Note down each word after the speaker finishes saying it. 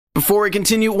Before we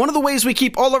continue, one of the ways we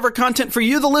keep all of our content for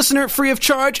you, the listener, free of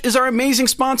charge is our amazing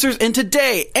sponsors, and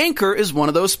today, Anchor is one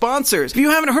of those sponsors. If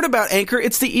you haven't heard about Anchor,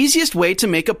 it's the easiest way to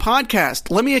make a podcast.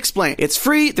 Let me explain. It's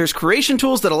free, there's creation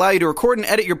tools that allow you to record and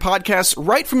edit your podcasts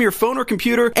right from your phone or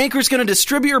computer. Anchor's going to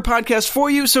distribute your podcast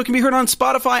for you so it can be heard on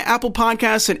Spotify, Apple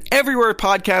Podcasts, and everywhere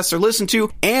podcasts are listened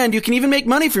to, and you can even make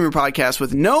money from your podcast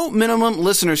with no minimum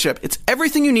listenership. It's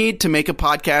everything you need to make a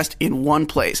podcast in one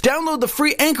place. Download the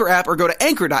free Anchor app or go to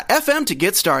anchor.fm to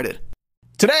get started.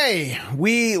 Today,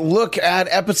 we look at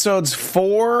episodes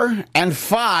 4 and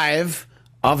 5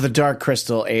 of the Dark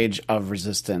Crystal Age of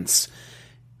Resistance.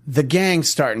 The gang's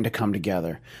starting to come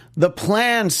together. The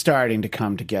plan's starting to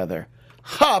come together.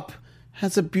 Hup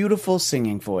has a beautiful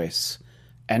singing voice.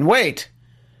 And wait,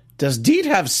 does Deet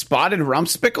have spotted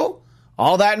rumpspickle?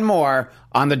 All that and more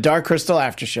on the Dark Crystal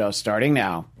After Show starting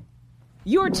now.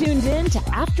 You're tuned in to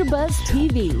AfterBuzz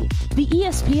TV, the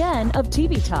ESPN of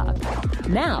TV talk.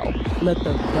 Now, let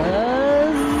the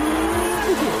buzz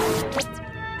begin.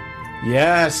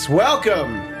 Yes,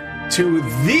 welcome to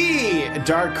the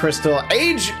Dark Crystal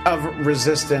Age of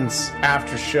Resistance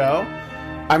After Show.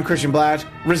 I'm Christian Blatt,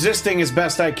 resisting as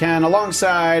best I can,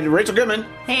 alongside Rachel Goodman.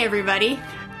 Hey, everybody.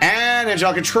 And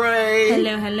Angelica Trey.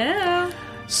 Hello, hello.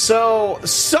 So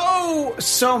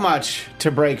much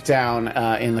to break down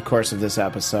in the course of this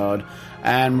episode.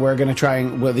 And we're going to try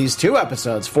and, well, these two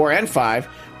episodes, 4 and 5,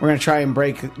 we're going to try and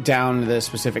break down the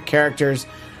specific characters.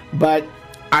 But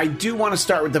I do want to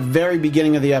start with the very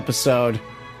beginning of the episode.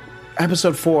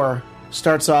 Episode 4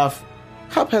 starts off,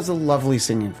 Hup has a lovely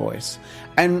singing voice.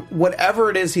 And whatever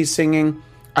it is he's singing,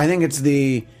 I think it's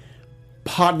the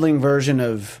podling version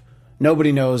of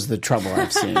Nobody Knows the Trouble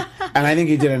I've Seen. And I think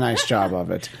he did a nice job of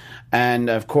it.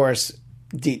 And, of course,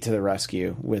 Deet to the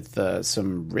rescue with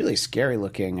some really scary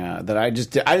looking that I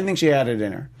didn't think she had it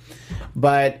in her.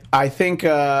 But I think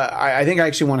I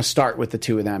actually want to start with the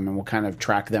two of them, and we'll kind of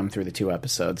track them through the two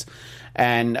episodes.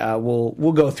 And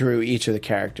we'll go through each of the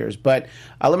characters. But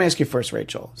let me ask you first,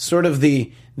 Rachel. Sort of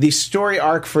the story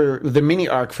arc the mini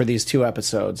arc for these two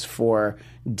episodes for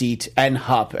Deet and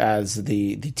Hup as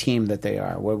the team that they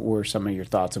are. What were some of your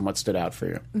thoughts and what stood out for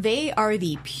you? They are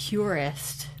the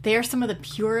purest. They are some of the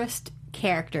purest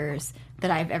characters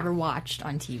that I've ever watched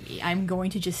on TV. I'm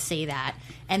going to just say that.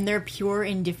 And they're pure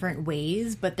in different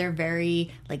ways, but they're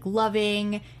very,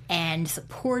 loving and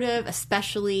supportive,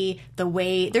 especially the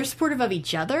way they're supportive of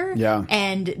each other. Yeah.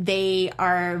 And they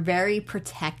are very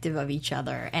protective of each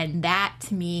other. And that,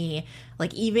 to me,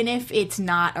 even if it's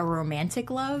not a romantic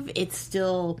love, it's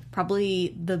still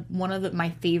probably one of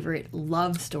my favorite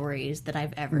love stories that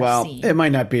I've ever seen. It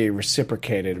might not be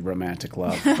reciprocated romantic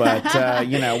love, but,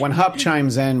 when Hup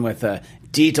chimes in with a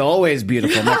Deet always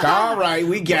beautiful, I'm like, all right,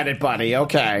 we get it, buddy.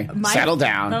 Okay, settle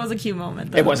down. That was a cute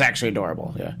moment, though. It was actually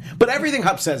adorable, yeah. But everything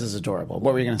Hup says is adorable.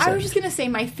 What were you going to say? I was just going to say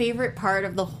my favorite part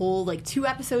of the whole, 2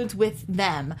 episodes with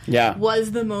them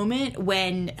was the moment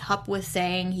when Hup was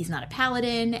saying he's not a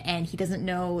paladin and he doesn't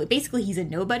know, basically he's a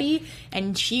nobody,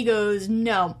 and she goes,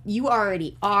 no, you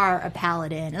already are a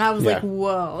paladin. And I was like,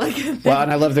 whoa. Well,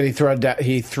 and I love that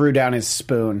he threw down his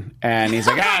spoon, and he's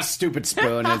like, stupid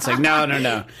spoon. And it's like,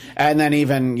 no. And then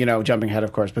even, jumping ahead,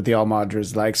 of course, but the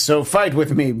All-Madra's like, so fight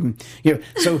with me.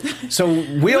 So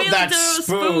wield that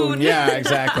spoon. Yeah,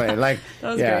 exactly. That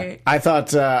was great. I thought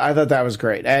that was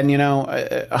great. And,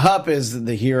 Hup is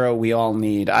the hero we all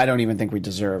need. I don't even think we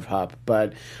deserve Hup,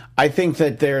 but I think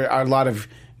that there are a lot of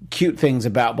cute things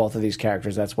about both of these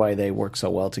characters. That's why they work so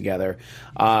well together.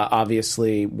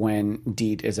 Obviously, when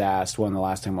Deet is asked when the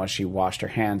last time was she washed her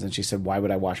hands, and she said, why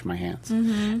would I wash my hands?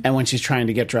 Mm-hmm. And when she's trying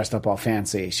to get dressed up all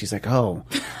fancy, she's like, oh,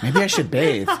 maybe I should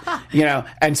bathe.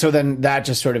 And so then that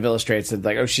just sort of illustrates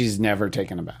that, she's never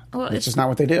taken a bath. Well, it's just not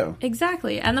what they do.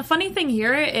 Exactly. And the funny thing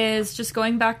here is, just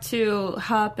going back to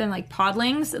Hup and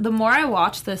podlings, the more I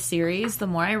watch this series, the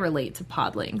more I relate to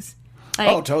podlings.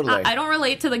 Totally. I don't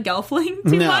relate to the Gelfling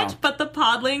too much, but the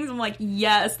podlings, I'm like,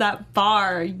 yes, that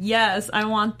bar. Yes, I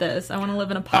want this. I want to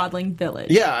live in a podling village.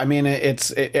 Yeah, I mean,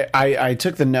 I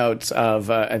took the notes of,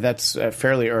 that's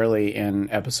fairly early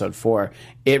in episode 4.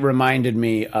 It reminded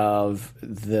me of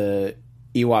the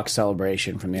Ewok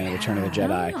celebration from the end of Return of the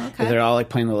Jedi. Oh, okay. They're all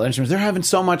playing little instruments. They're having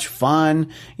so much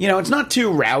fun. It's not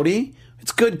too rowdy.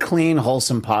 It's good, clean,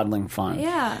 wholesome podling fun.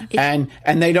 Yeah. And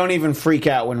they don't even freak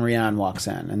out when Rian walks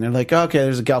in. And they're like, okay,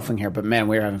 there's a Gelfling here, but man,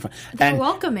 we're having fun. They're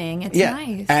welcoming. It's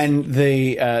nice. And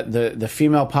the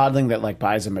female podling that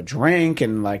buys him a drink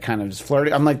and kind of is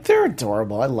flirting. I'm like, they're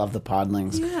adorable. I love the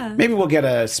podlings. Yeah. Maybe we'll get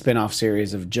a spin-off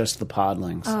series of just the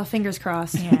podlings. Oh, fingers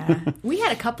crossed. Yeah. We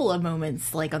had a couple of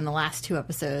moments on the last 2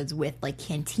 episodes with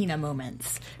cantina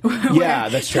moments. Yeah,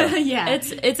 that's true. Yeah.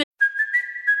 It's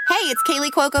Hey, it's Kaylee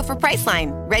Cuoco for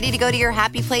Priceline. Ready to go to your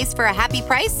happy place for a happy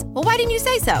price? Well, why didn't you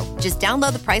say so? Just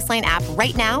download the Priceline app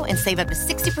right now and save up to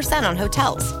 60% on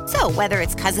hotels. So whether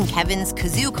it's Cousin Kevin's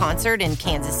Kazoo Concert in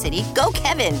Kansas City, go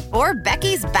Kevin, or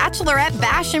Becky's Bachelorette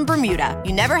Bash in Bermuda,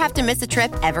 you never have to miss a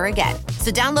trip ever again.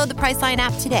 So download the Priceline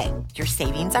app today. Your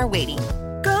savings are waiting.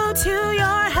 Go to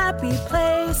your happy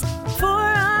place for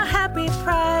a happy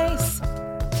price.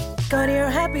 Go to your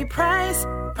happy price,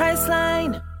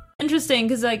 Priceline. Interesting,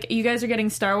 because like you guys are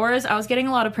getting Star Wars. I was getting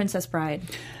a lot of Princess Bride.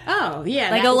 Oh, yeah.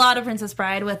 Like a lot of Princess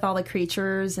Bride with all the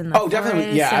creatures and the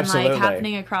definitely. Yeah, and absolutely. like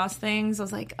happening across things. I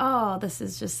was like, oh, this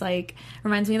is just like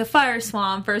reminds me of the Fire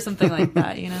Swamp or something like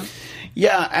that, you know?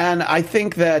 Yeah, and I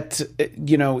think that,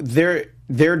 you know,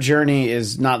 their journey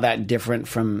is not that different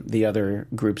from the other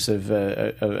groups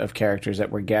of characters that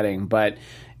we're getting, but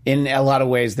in a lot of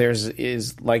ways, theirs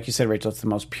is, like you said, Rachel, it's the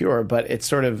most pure, but it's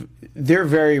sort of, they're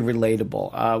very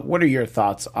relatable. What are your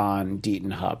thoughts on Deet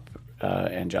and Hupp,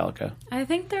 Angelica? I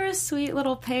think they're a sweet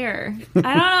little pair. I don't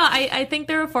know. I think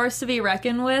they're a force to be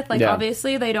reckoned with. Like,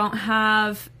 obviously, they don't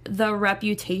have the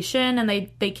reputation and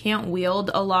they can't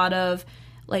wield a lot of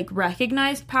like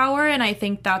recognized power, and I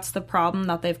think that's the problem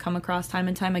that they've come across time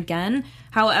and time again.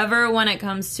 However, when it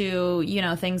comes to, you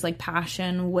know, things like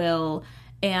passion, will,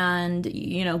 and,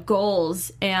 you know,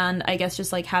 goals, and I guess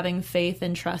just like having faith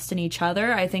and trust in each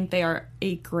other, I think they are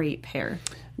a great pair.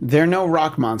 They're no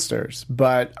rock monsters,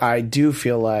 but I do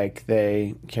feel like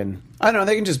they can, I don't know,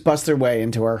 they can just bust their way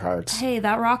into our hearts. Hey,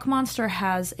 that rock monster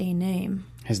has a name.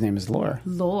 His name is Lore.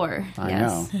 Lore. I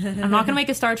know. I'm not going to make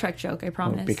a Star Trek joke, I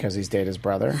promise. Because he's Data's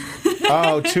brother.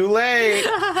 Oh, too late.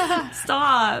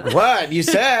 Stop. What? You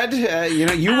said,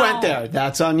 you went there.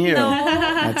 That's on you. No.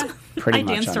 That's pretty I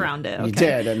much danced on around it. Okay. You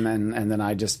did, and then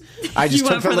I just You took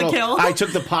went for the kill? I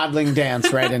took the podling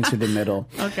dance right into the middle.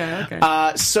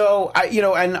 Okay. So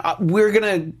we're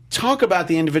gonna talk about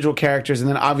the individual characters, and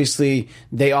then obviously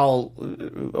they all,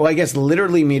 well, I guess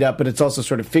literally meet up, but it's also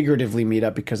sort of figuratively meet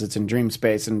up because it's in dream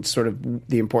space and sort of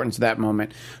the importance of that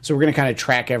moment. So we're gonna kind of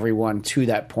track everyone to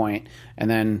that point, and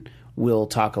then we'll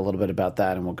talk a little bit about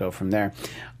that, and we'll go from there.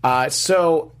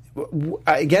 So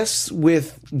I guess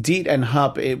with Deet and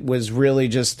Hupp, it was really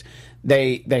just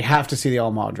they have to see the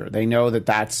All-Maudra. They know that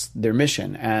that's their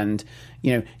mission, and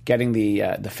getting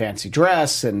the fancy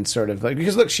dress and sort of like,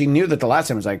 because look, she knew that the last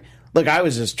time was like, look, I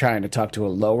was just trying to talk to a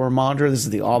lower Maudra. This is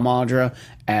the All-Maudra,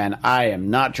 and I am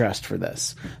not dressed for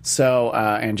this. So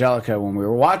Angelica, when we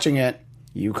were watching it,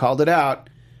 you called it out.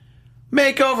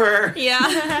 Makeover!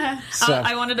 Yeah. So,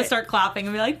 I wanted to start clapping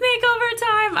and be like, makeover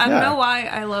time! I don't know why.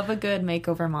 I love a good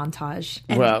makeover montage.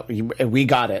 Well, we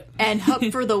got it. And Hupp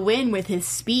for the win with his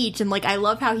speech. And, like, I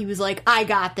love how he was like, I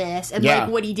got this. And, like,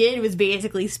 what he did was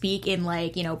basically speak in,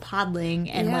 like, podling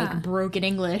and, like, broken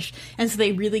English. And so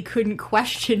they really couldn't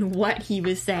question what he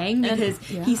was saying because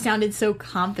he sounded so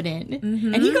confident.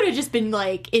 Mm-hmm. And he could have just been,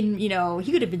 like, he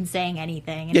could have been saying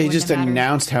anything. And he just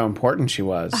announced how important she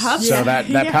was. So that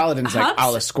paladin's like,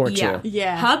 I'll escort you.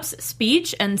 Yeah. Hupp's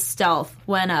speech and stealth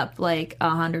went up like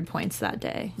 100 points that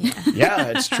day. Yeah,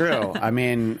 it's true. I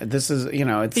mean, this is,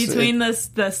 it's... Between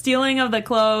the stealing of the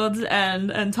clothes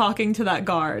and talking to that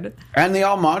guard. And the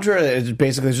All-Maudra is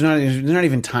basically, there's not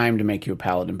even time to make you a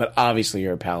paladin, but obviously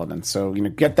you're a paladin. So,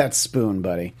 get that spoon,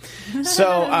 buddy.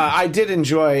 So, I did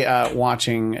enjoy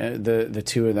watching the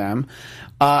two of them.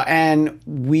 And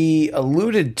we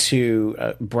alluded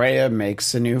to Brea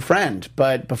makes a new friend,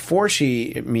 but before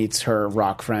she meets her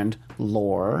rock friend,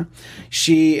 Lore,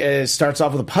 she starts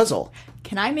off with a puzzle.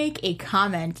 Can I make a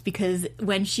comment? Because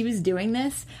when she was doing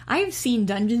this, I have seen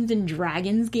Dungeons and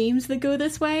Dragons games that go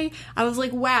this way. I was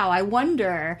like, wow, I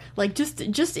wonder, like,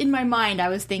 just in my mind, I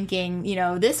was thinking,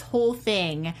 this whole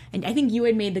thing, and I think you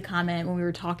had made the comment when we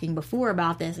were talking before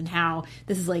about this and how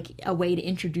this is like a way to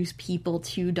introduce people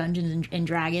to Dungeons and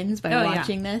Dragons by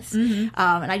watching this. Mm-hmm.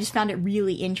 And I just found it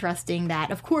really interesting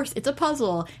that, of course, it's a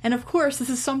puzzle, and of course, this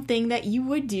is something that you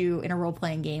would do in a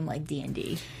role-playing game like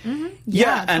D&D. Mm-hmm.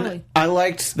 Yeah, totally. And I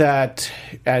liked that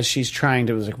as she's trying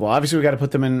to, it was like, well, obviously we got to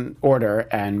put them in order,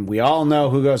 and we all know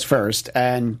who goes first,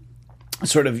 and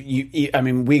sort of,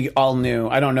 we all knew,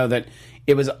 I don't know that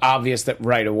it was obvious that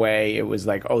right away it was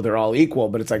like, oh, they're all equal,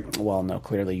 but it's like, well, no,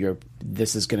 clearly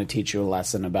this is going to teach you a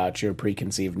lesson about your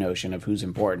preconceived notion of who's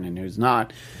important and who's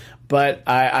not. But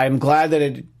I'm glad that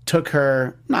it took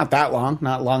her not that long,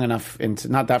 not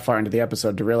that far into the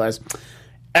episode to realize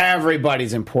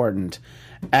everybody's important.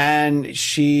 And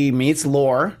she meets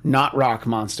Lore, not Rock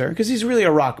Monster, because he's really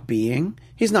a rock being.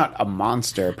 He's not a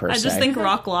monster, per se. I just think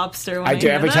Rock Lobster when I do.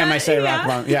 hear Every that. time I say Rock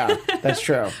Monster. Yeah, that's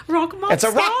true. Rock Monster. It's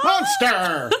a Rock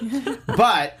Monster!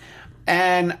 But,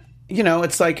 and,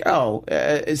 it's like,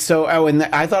 and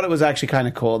I thought it was actually kind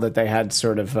of cool that they had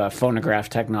sort of phonograph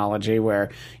technology where,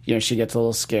 she gets a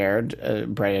little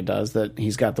scared, Brea does, that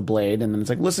he's got the blade, and then it's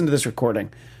like, listen to this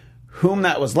recording. Whom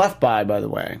that was left by, by the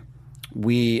way,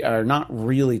 we are not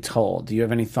really told. Do you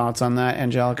have any thoughts on that,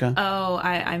 Angelica? Oh,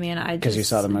 I mean, because you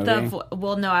saw the movie.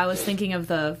 No, I was thinking of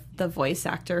the voice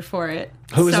actor for it.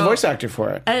 Who was the voice actor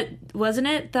for it? Wasn't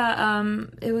it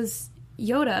it was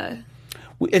Yoda?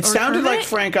 It sounded Kermit? like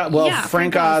Frank Oz. Well, Yeah,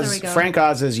 Frank Oz. Frank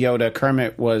Oz is Yoda.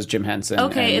 Kermit was Jim Henson.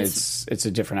 Okay, and it's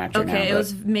a different actor now. Okay,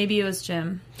 maybe it was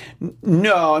Jim.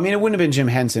 No, I mean it wouldn't have been Jim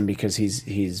Henson because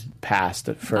he's passed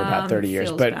for about 30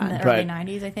 years. But in the early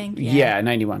 90s, I think. Yeah,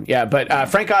 91. Yeah, but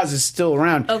Frank Oz is still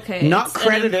around. Okay, not it's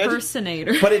credited, an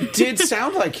impersonator. but it did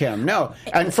sound like him. No,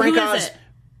 and Frank Who Oz. is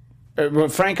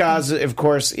it? Frank Oz, of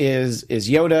course, is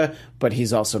Yoda, but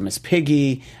he's also Miss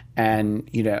Piggy and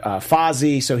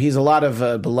Fozzie. So he's a lot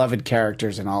of beloved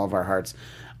characters in all of our hearts.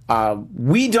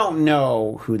 We don't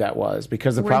know who that was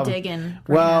because the problem. We're digging.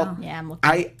 Well, Yeah, I'm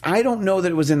looking. I don't know that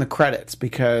it was in the credits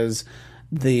because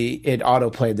it auto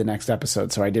played the next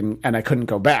episode, so I couldn't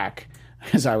go back.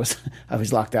 Because I was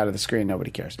locked out of the screen. Nobody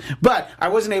cares. But I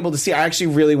wasn't able to see. I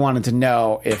actually really wanted to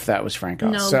know if that was Frank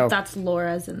Oz. No, so, that's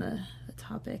Laura's in the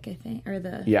topic, I think, or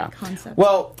the concept.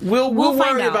 Well, we'll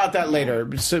find worry out. about that later.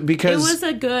 Because it was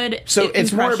a good. So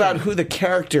it's more impression. about who the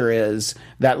character is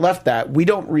that left that. We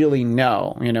don't really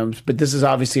know, But this is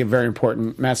obviously a very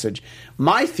important message.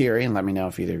 My theory, and let me know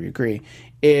if either of you agree,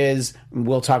 is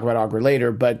we'll talk about Augur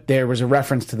later. But there was a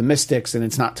reference to the Mystics, and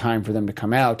it's not time for them to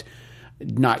come out.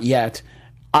 Not yet.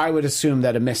 I would assume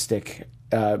that a mystic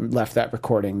left that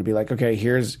recording to be like, okay,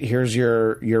 here's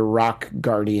your rock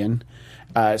guardian.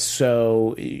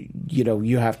 So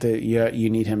you have to you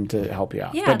need him to help you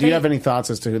out. Yeah, but do you have any thoughts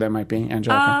as to who that might be,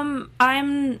 Angelica?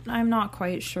 I'm not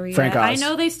quite sure yet. Frank Oz. I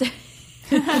know they.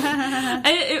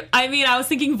 I mean, I was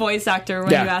thinking voice actor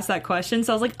when you asked that question,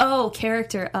 so I was like, "Oh,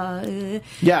 character."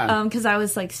 Because I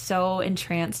was like so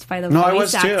entranced by the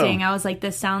voice acting. Too. I was like,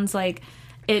 "This sounds like."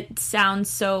 It sounds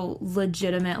so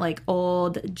legitimate, like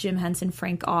old Jim Henson,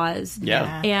 Frank Oz.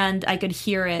 Yeah. And I could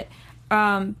hear it.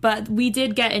 But we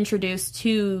did get introduced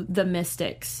to the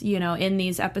Mystics, in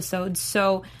these episodes.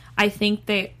 So I think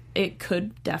it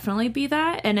could definitely be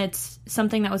that. And it's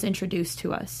something that was introduced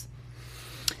to us.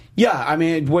 Yeah, I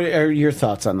mean, what are your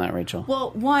thoughts on that, Rachel?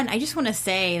 Well, one, I just want to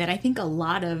say that I think a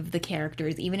lot of the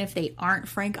characters, even if they aren't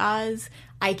Frank Oz,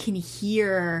 I can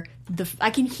hear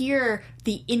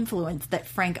the influence that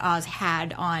Frank Oz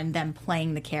had on them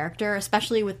playing the character,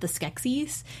 especially with the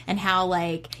Skeksis and how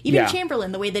even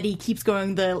Chamberlain, the way that he keeps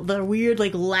going the weird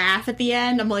laugh at the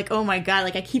end. I'm like, oh my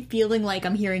god, I keep feeling like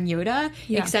I'm hearing Yoda,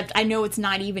 except I know it's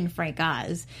not even Frank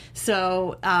Oz.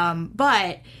 So,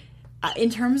 but.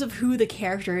 In terms of who the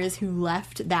character is who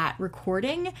left that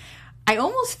recording, I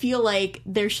almost feel like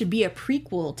there should be a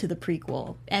prequel to the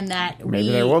prequel, and that maybe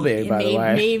there will be. By the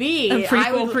way, maybe a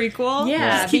prequel.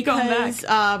 Yeah, keep going back.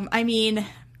 I mean,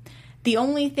 the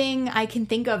only thing I can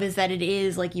think of is that it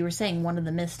is, like you were saying, one of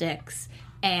the Mystics,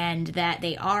 and that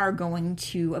they are going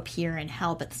to appear and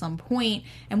help at some point.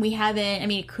 And we haven't. I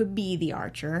mean, it could be the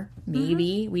Archer.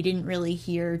 Maybe we didn't really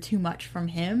hear too much from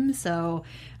him, so.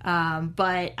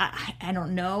 But I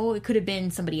don't know. It could have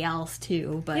been somebody else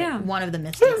too. But one of the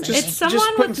Mystics.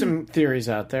 Just putting some theories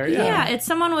out there. Yeah, it's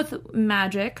someone with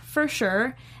magic for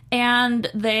sure, and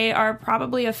they are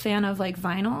probably a fan of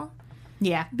vinyl.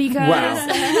 Yeah,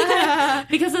 because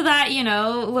because of that,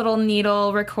 little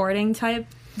needle recording type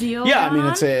deal. Yeah, I mean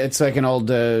it's like an old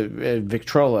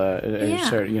Victrola,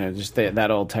 just that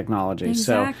old technology.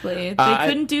 Exactly. So, they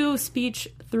couldn't do speech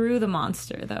through the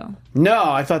monster though. No,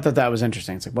 I thought that was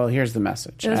interesting. It's like, well, here's the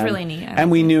message. It was really neat.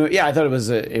 And we knew. Yeah, I thought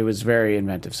it was very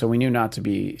inventive. So we knew not to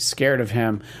be scared of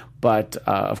him. But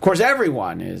of course,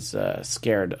 everyone is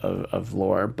scared of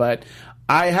Lore. But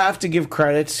I have to give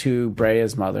credit to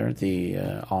Brea's mother, the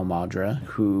Almadra,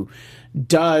 who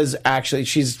does actually,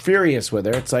 she's furious with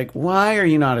her. It's like, why are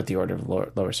you not at the Order of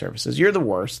Lower Services? You're the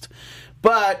worst.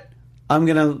 But I'm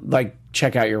going to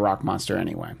check out your rock monster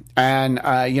anyway. And,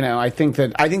 I think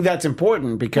that's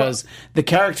important because the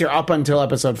character up until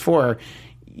episode 4,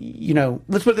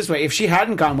 let's put it this way. If she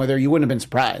hadn't gone with her, you wouldn't have been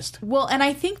surprised. Well, and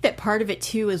I think that part of it,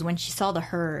 too, is when she saw the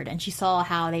herd and she saw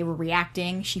how they were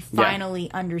reacting, she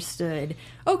finally understood,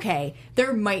 okay,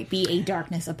 there might be a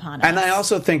darkness upon us. And I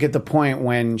also think at the point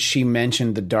when she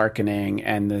mentioned the darkening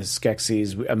and the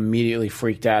Skeksis immediately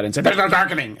freaked out and said, there's no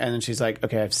darkening! And then she's like,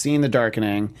 okay, I've seen the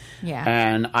darkening,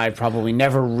 and I probably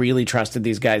never really trusted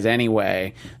these guys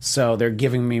anyway, so they're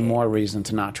giving me more reason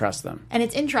to not trust them. And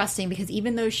it's interesting because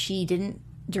even though she didn't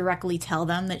directly tell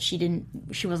them that she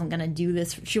wasn't going to do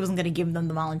this, she wasn't going to give them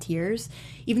the volunteers,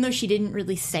 even though she didn't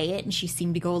really say it and she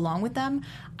seemed to go along with them,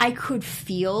 I could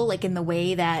feel, like, in the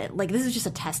way that, like, this is just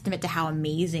a testament to how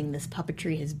amazing this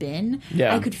puppetry has been.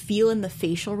 Yeah. I could feel in the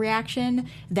facial reaction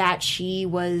that she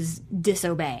was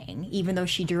disobeying, even though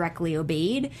she directly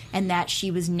obeyed, and that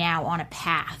she was now on a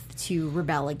path to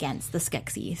rebel against the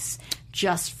Skeksis,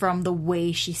 just from the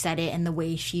way she said it and the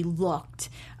way she looked.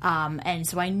 And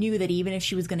so I knew that even if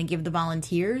she was going to give the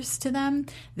volunteers to them,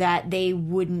 that they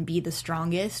wouldn't be the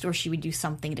strongest, or she would do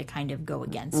something to kind of go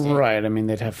against it. Right. I mean,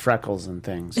 they'd have freckles and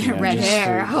things. Red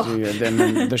hair. And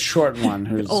then the short one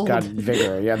who's got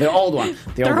vigor. Yeah, the old one.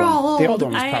 The old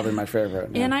one was probably my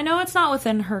favorite. And I know it's not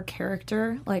within her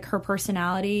character, like her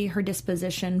personality, her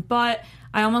disposition, but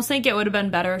I almost think it would have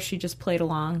been better if she just played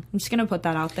along. I'm just going to put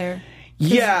that out there.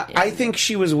 Yeah, I think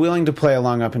she was willing to play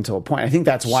along up until a point. I think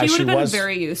that's why she would have been was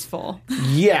very useful.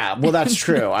 Yeah, well, that's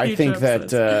true. I think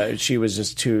that she was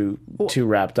just too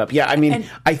wrapped up. Yeah, I mean,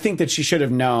 I think that she should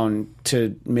have known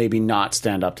to maybe not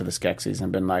stand up to the Skeksis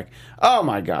and been like, "Oh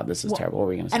my God, this is terrible. What are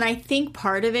we going to say?" And I think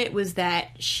part of it was that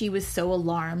she was so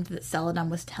alarmed that Celadon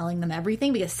was telling them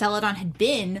everything, because Celadon had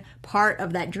been part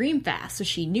of that dream fast, so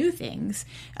she knew things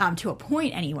to a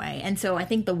point anyway. And so I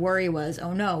think the worry was,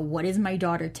 oh no, what is my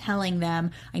daughter telling them?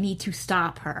 I need to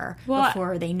stop her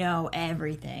before they know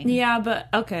everything. Yeah, but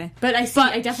okay. But I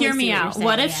definitely hear me out.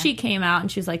 What if she came out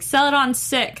and she's like, Celadon's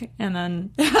sick, and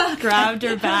then grabbed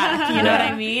her back? You know what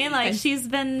I mean? Like, she's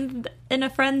been in a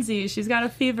frenzy. She's got a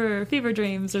fever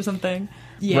dreams or something.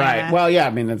 Yeah. Right. Well, yeah, I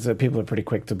mean, people are pretty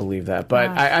quick to believe that. But,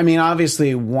 I mean,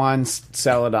 obviously, once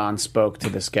Celadon spoke to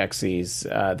the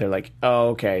Skeksis, they're like,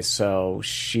 oh, okay, so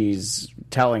she's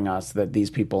telling us that these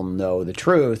people know the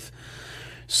truth.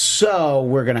 So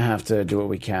we're going to have to do what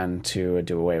we can to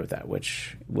do away with that,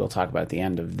 which we'll talk about at the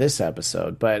end of this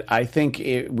episode. But I think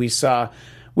we saw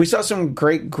some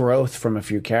great growth from a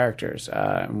few characters.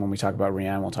 When we talk about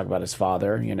Rian, we'll talk about his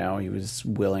father. You know, he was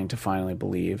willing to finally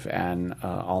believe, and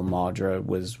Al-Madra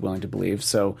was willing to believe.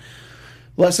 So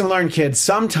lesson learned, kids.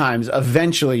 Sometimes,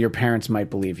 eventually, your parents might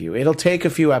believe you. It'll take a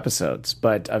few episodes,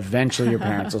 but eventually your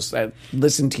parents will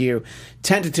listen to you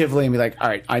tentatively and be like, all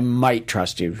right, I might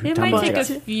trust you. It might take a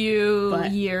few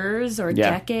years or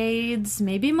decades,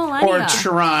 maybe millennia. Or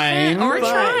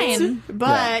trying.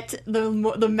 But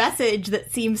the message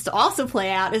that seems to also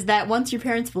play out is that once your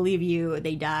parents believe you,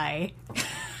 they die.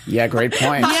 Yeah, great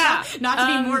point. Yeah, not to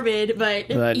be morbid,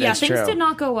 but yeah, things true. did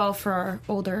not go well for our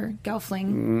older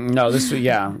Gelfling. No, this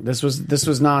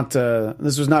was not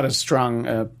a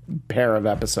strong pair of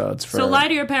episodes. So lie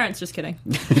to your parents. Just kidding.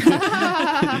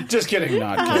 Just kidding.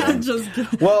 Not kidding. Just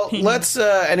kidding. Well, let's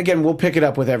and again, we'll pick it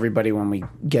up with everybody when we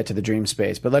get to the dream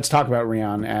space. But let's talk about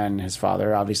Rian and his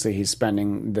father. Obviously, he's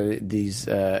spending these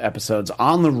episodes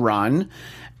on the run,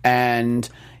 and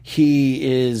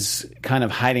he is kind of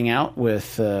hiding out with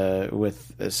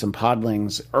some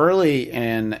podlings early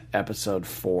in episode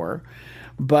 4,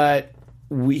 but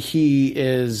he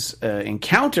is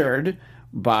encountered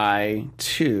by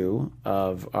two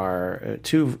of our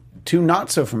two not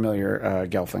so familiar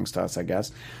Gelflings to us, I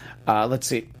guess. Let's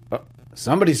see. Oh,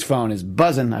 somebody's phone is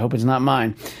buzzing. I hope it's not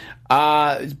mine.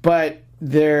 But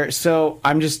so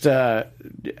I'm just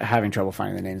having trouble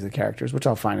finding the names of the characters, which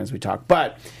I'll find as we talk.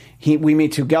 But we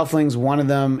meet two Gelflings. One of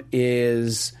them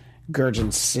is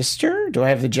Gurgen's sister. Do I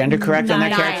have the gender correct on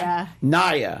that character?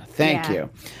 Naya. Thank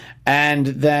you. And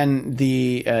then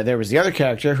there was the other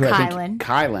character who I think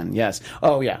Kylan. Yes.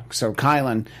 Oh yeah. So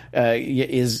Kylan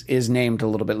is named a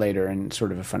little bit later in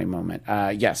sort of a funny moment.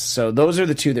 Yes. So those are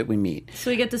the two that we meet.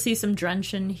 So we get to see some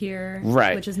Drenshin here,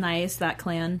 right? Which is nice. That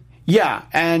clan. Yeah,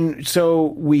 and so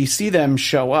we see them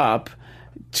show up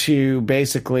to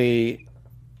basically.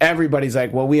 Everybody's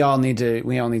like, well, we all need to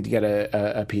get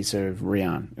a piece of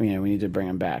Rian. You know, we need to bring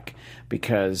him back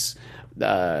because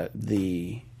let's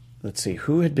see,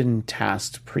 who had been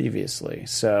tasked previously.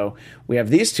 So we have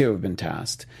these two who have been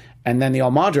tasked, and then the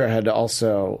Al-Madra had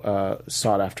also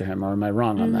sought after him. Or am I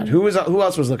wrong on that? Who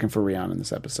else was looking for Rian in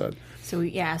this episode? So we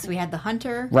had the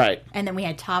hunter, right, and then we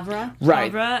had Tavra,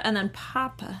 right, and then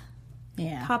Papa.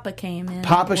 Yeah. Papa came in.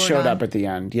 Papa showed up at the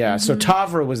end. Yeah. So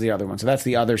Tavra was the other one. So that's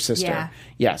the other sister. Yeah.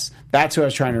 Yes. That's who I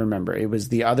was trying to remember. It was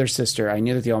the other sister. I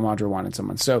knew that the Al-Madra wanted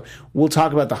someone. So we'll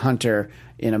talk about the hunter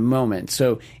in a moment.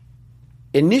 So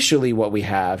initially what we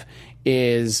have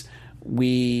is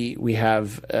we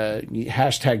have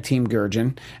hashtag Team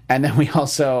Gurgen, and then we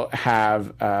also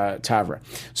have Tavra.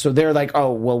 So they're like,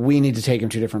 oh, well, we need to take him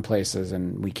to different places,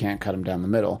 and we can't cut him down the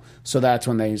middle. So that's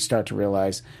when they start to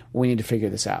realize, we need to figure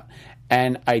this out.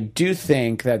 And I do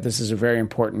think that this is a very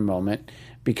important moment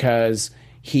because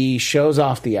he shows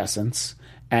off the essence,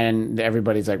 and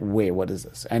everybody's like, wait, what is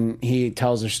this? And he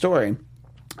tells her story.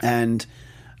 And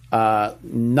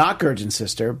not Gurgen's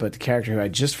sister, but the character who I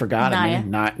just forgot. Naya.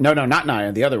 Not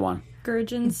Naya, the other one.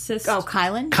 Gurgen's sister. Oh,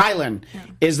 Kylan? Kylan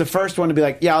is the first one to be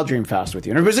like, yeah, I'll dream fast with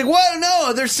you. And everybody's like, what?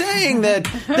 No, they're saying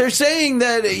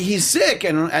that he's sick.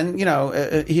 And you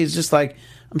know, he's just like,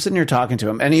 I'm sitting here talking to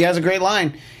him. And he has a great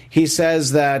line. He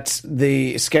says that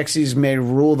the Skeksis may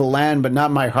rule the land, but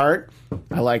not my heart.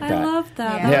 I like that. I love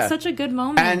that. Yeah. That was such a good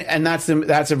moment. And that's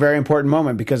a very important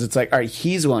moment because it's like, all right,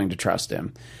 he's willing to trust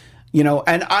him. You know,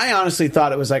 and I honestly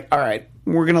thought it was like, all right,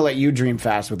 we're going to let you dream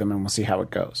fast with him and we'll see how it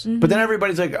goes. But then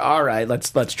everybody's like, all right,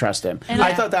 let's trust him. And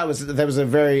I thought there was a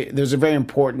very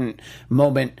important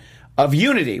moment of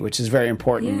unity, which is very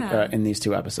important in these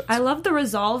two episodes. I love the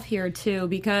resolve here too,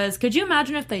 because could you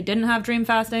imagine if they didn't have dream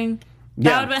fasting?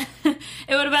 Yeah. It would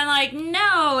have been like,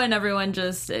 no, and everyone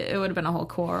it would have been a whole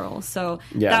quarrel. So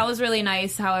that was really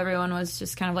nice how everyone was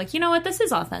just kind of like, you know what, this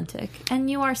is authentic, and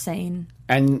you are sane.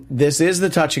 And this is the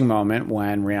touching moment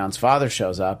when Rian's father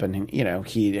shows up, and, you know,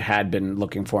 he had been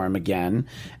looking for him again,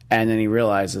 and then he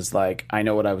realizes, like, I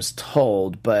know what I was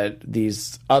told, but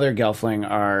these other Gelfling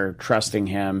are trusting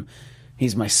him.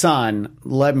 He's my son.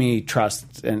 Let me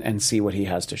trust and see what he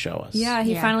has to show us. Yeah,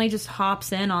 he finally just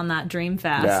hops in on that dream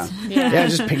fast. Yeah,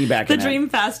 just piggybacking the dream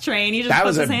fast train. He just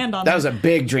puts his hand on it. That was a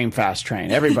big dream fast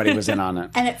train. Everybody was in on it.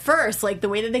 And at first, like, the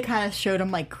way that they kind of showed him,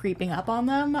 like, creeping up on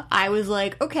them, I was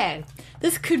like, okay,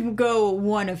 this could go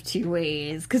one of two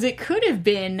ways. Because it could have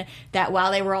been that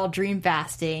while they were all dream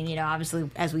fasting, you know, obviously,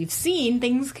 as we've seen,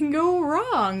 things can go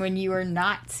wrong when you are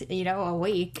not, you know,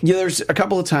 awake. Yeah, there's a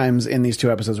couple of times in these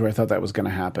two episodes where I thought that was going to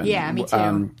happen. Yeah, me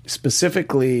too.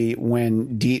 Specifically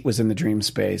when Deet was in the dream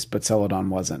space, but Celadon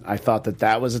wasn't. I thought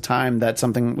that was a time that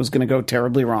something was going to go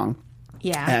terribly wrong.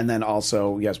 Yeah. And then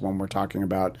also, yes, when we're talking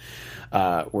about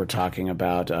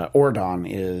Ordon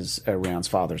is Rian's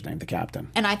father's name, the captain.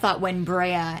 And I thought when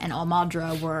Brea and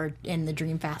Almadra were in the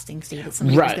dream fasting state, that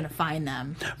somebody was going to find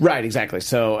them. Right, exactly.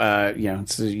 So, you know,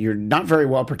 you're not very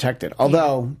well protected.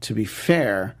 Although, to be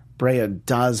fair, Brea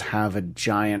does have a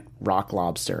giant rock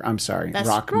monster.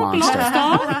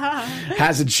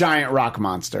 Has a giant rock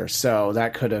monster, so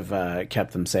that could have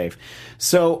kept them safe.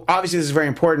 So obviously this is very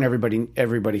important.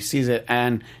 Everybody sees it.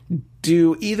 And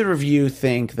do either of you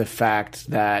think the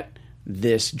fact that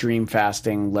this dream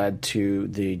fasting led to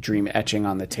the dream etching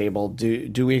on the table,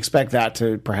 do we expect that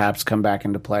to perhaps come back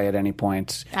into play at any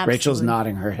point? Absolutely. Rachel's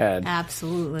nodding her head.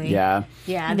 Absolutely. Yeah.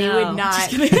 Yeah, they would not.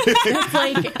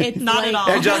 It's not at all.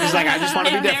 Angelica's like, I just want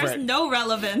to be different. There's no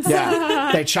relevance.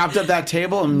 Yeah. They chopped up that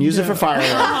table and used it for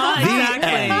fireworks.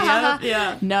 Exactly.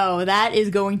 Yeah. No, that is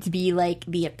going to be like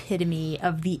the epitome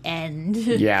of the end.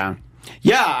 Yeah.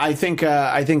 Yeah, I think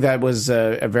that was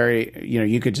a very, you know,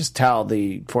 you could just tell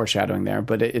the foreshadowing there,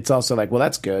 but it's also like, well,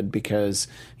 that's good because,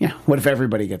 you know, what if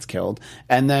everybody gets killed?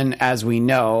 And then, as we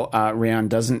know, Rian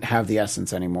doesn't have the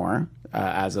essence anymore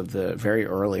as of the very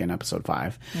early in episode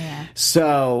 5. Yeah.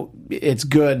 So it's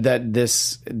good that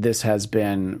this has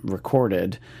been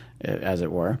recorded, as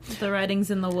it were. The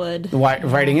writing's in the wood. The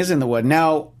writing is in the wood.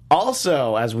 Now,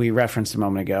 also, as we referenced a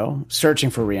moment ago, searching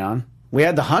for Rian, we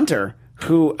had the hunter,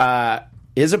 who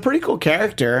is a pretty cool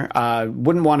character.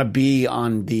 Wouldn't want to be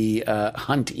on the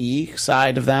hunt-y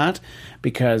side of that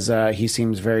because he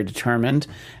seems very determined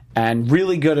and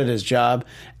really good at his job.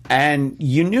 And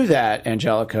you knew that,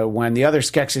 Angelica, when the other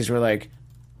Skeksis were like,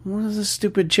 what is this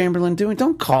stupid Chamberlain doing?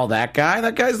 Don't call that guy.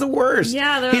 That guy's the worst.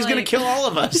 Yeah, he's going to kill all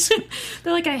of us.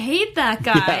 They're like, I hate that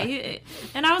guy. Yeah.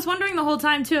 And I was wondering the whole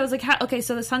time, too. I was like, okay,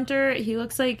 so this hunter, he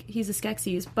looks like he's a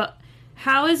Skeksis, but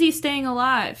how is he staying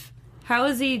alive? How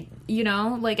is he, you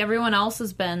know, like everyone else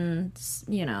has been,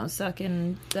 you know,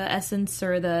 sucking the essence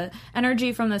or the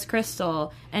energy from this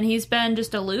crystal, and he's been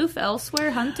just aloof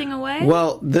elsewhere, hunting away?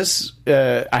 Well, this,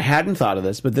 I hadn't thought of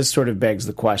this, but this sort of begs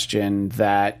the question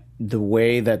that the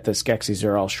way that the Skeksis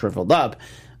are all shriveled up,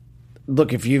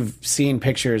 look, if you've seen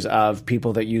pictures of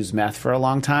people that use meth for a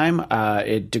long time,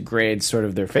 it degrades sort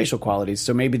of their facial qualities.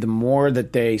 So maybe the more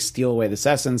that they steal away this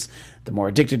essence, the more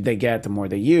addicted they get, the more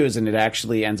they use, and it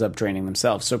actually ends up draining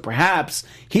themselves. So perhaps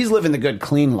he's living the good,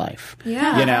 clean life.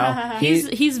 Yeah. You know?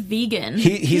 He's vegan.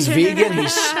 He's vegan.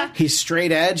 He's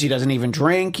straight edge. He doesn't even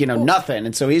drink, you know, nothing.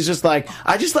 And so he's just like,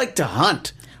 I just like to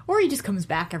hunt. Or he just comes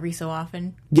back every so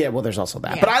often. Yeah, well, there's also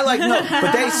that. Yeah. But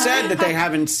but they said that they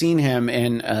haven't seen him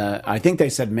in, I think they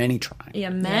said many trying. Yeah,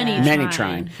 many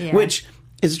trying. Yeah. Which,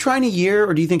 is it trying a year,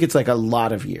 or do you think it's like a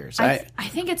lot of years? I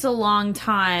think it's a long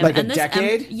time. Like a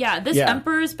decade? This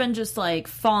emperor's been just like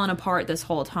falling apart this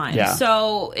whole time. Yeah.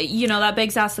 So, you know, that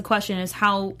begs us the question is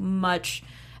how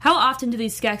how often do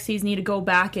these Skeksis need to go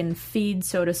back and feed,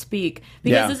 so to speak?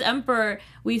 Because this Emperor,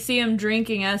 we see him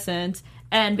drinking essence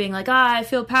and being like, I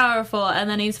feel powerful, and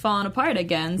then he's falling apart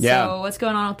again. Yeah. So what's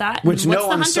going on with that? Which and no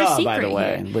one what's the saw, Hunter's by the secret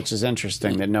way, here? which is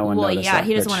interesting that no one noticed that.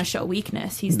 He doesn't want to show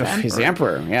weakness. He's the Emperor. He's the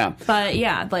Emperor, yeah. But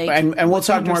yeah, like... And we'll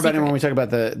talk more about it secret? when we talk about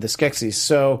the Skeksis.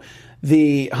 So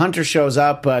the Hunter shows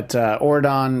up, but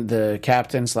Ordon, the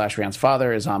captain / Rian's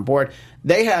father, is on board.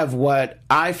 They have what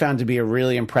I found to be a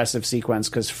really impressive sequence,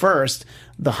 because first,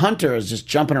 the Hunter is just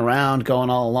jumping around, going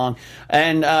all along.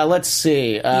 And let's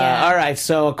see. All right,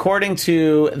 so according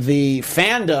to the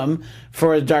fandom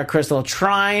for the Dark Crystal,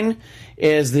 Trine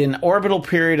is an orbital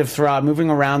period of Thra moving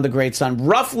around the Great Sun,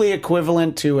 roughly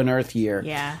equivalent to an Earth year.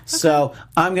 Yeah. So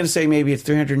I'm going to say maybe it's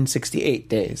 368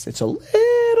 days. It's a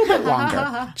little bit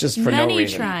longer, just for no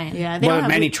reason. Trine. Yeah, Well,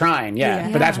 many trine,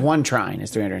 yeah. But that's one trine is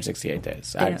 368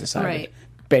 days. I've decided. Right.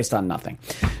 Based on nothing.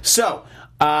 So,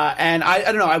 and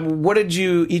I don't know, what did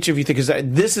each of you think? Because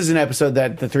this is an episode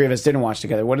that the three of us didn't watch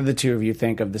together. What did the two of you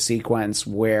think of the sequence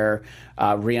where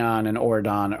Rian and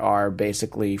Ordon are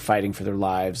basically fighting for their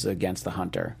lives against the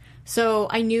Hunter? So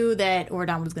I knew that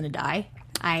Ordon was going to die.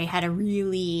 I had a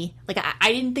really,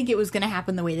 I didn't think it was going to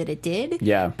happen the way that it did.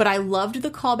 Yeah. But I loved the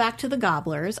callback to the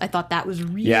Gobblers. I thought that was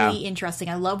really interesting.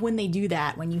 I love when they do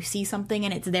that, when you see something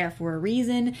and it's there for a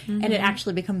reason, and it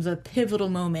actually becomes a pivotal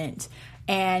moment.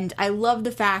 And I love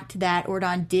the fact that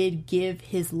Ordon did give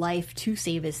his life to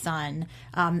save his son.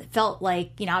 It felt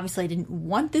like, obviously I didn't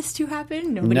want this to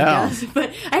happen. Nobody does.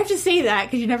 But I have to say that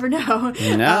because you never know.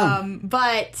 No.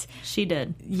 But She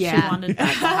did. Yeah. She wanted that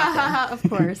to happen. of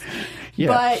course. Yeah.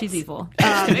 But She's evil.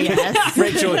 yes.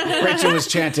 Rachel was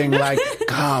chanting like,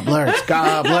 gobblers,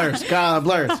 gobblers,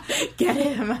 gobblers. Get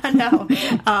him. But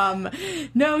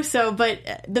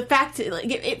the fact,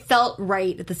 it felt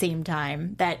right at the same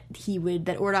time that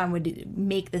Ordon would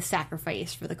make the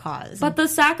sacrifice for the cause. But the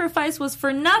sacrifice was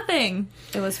for nothing.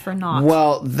 It was for naught.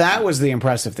 Well, that was the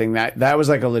impressive thing. That was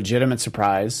like a legitimate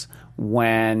surprise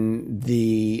when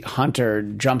the Hunter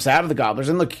jumps out of the Gobblers.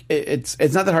 And look, it's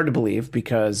not that hard to believe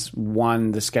because,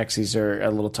 one, the Skeksis are a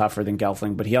little tougher than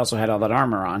Gelfling, but he also had all that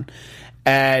armor on.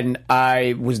 And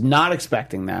I was not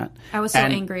expecting that. I was so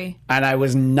angry. And I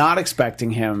was not expecting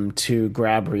him to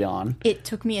grab Rian. It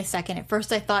took me a second. At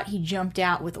first I thought he jumped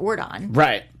out with Ordon.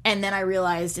 Right. And then I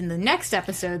realized in the next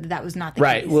episode that was not the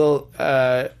Right. case.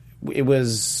 Well, it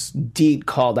was Deet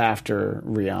called after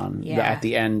Rian at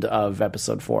the end of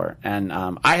episode 4. And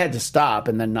I had to stop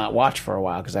and then not watch for a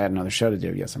while because I had another show to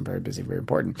do. Yes, I'm very busy, very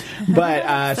important.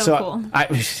 But so cool.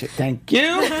 Thank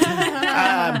you.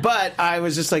 But I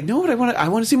was just like, no, I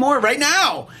want to see more right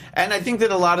now. And I think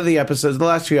that a lot of the episodes, the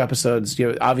last few episodes,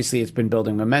 obviously it's been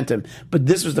building momentum. But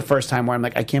this was the first time where I'm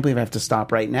like, I can't believe I have to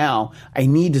stop right now. I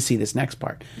need to see this next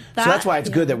part. So that's why it's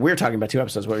good that we're talking about 2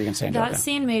 episodes. What were you going to say, Angelica? That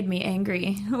scene made me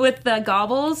angry. With the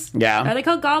gobbles. Yeah. Are they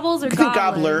called gobbles or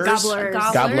Gobblers?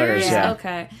 Gobblers. Gobblers, yeah.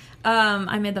 Okay.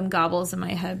 I made them gobbles in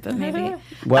my head, but maybe.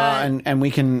 Well, and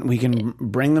we can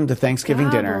bring them to Thanksgiving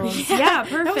dinner. Yeah,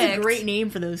 perfect. That was a great name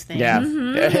for those things. Yeah.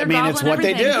 They're I mean, it's what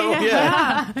they do. gobbling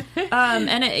Yeah.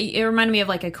 And it reminded me of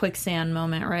like a quicksand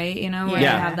moment, right? Where you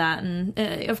Yeah. have that, and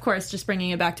of course, just bringing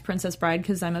it back to Princess Bride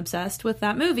because I'm obsessed with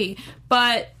that movie.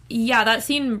 But yeah, that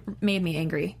scene made me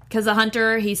angry because the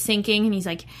Hunter, he's sinking and he's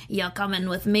like, "You're coming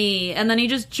with me," and then he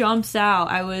just jumps out.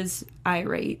 I was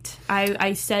irate.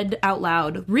 I said out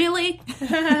loud, "Really?" You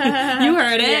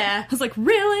heard it. Yeah. I was like,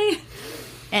 "Really?"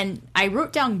 And I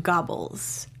wrote down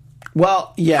gobbles.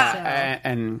 Well, yeah,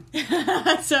 and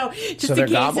So just So they're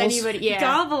in case gobbles? anybody,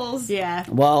 Gobbles. yeah.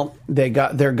 well,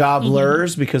 they're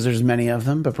gobblers because there's many of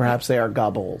them, but perhaps they are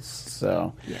gobbles.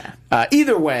 So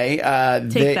either way,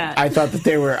 that. I thought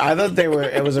they were.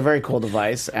 It was a very cool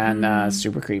device and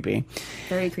super creepy.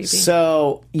 Very creepy.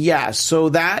 So so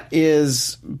that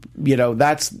is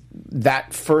that's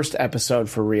that first episode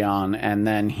for Rian, and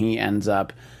then he ends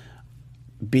up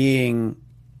being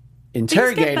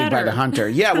interrogated by better. the Hunter.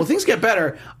 Yeah, well, things get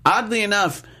better, oddly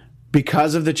enough,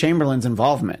 because of the Chamberlain's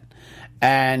involvement.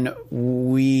 And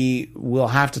we will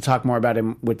have to talk more about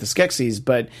him with the Skeksis,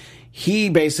 but he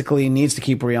basically needs to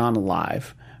keep Rian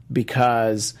alive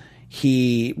because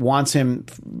he wants him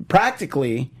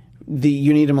practically.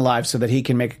 You need him alive so that he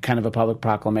can make kind of a public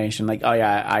proclamation like, oh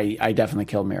yeah, I definitely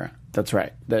killed Mira. That's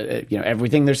right.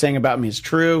 Everything they're saying about me is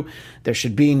true. There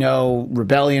should be no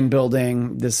rebellion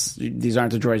building. These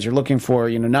aren't the droids you're looking for.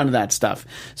 None of that stuff.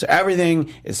 So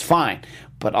everything is fine.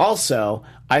 But also,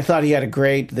 I thought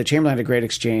the Chamberlain had a great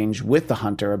exchange with the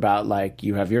Hunter about like,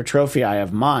 you have your trophy, I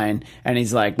have mine. And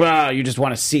he's like, well, you just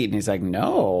want a seat. And he's like,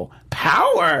 no,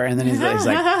 power. And then he's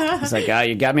like,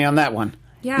 you got me on that one.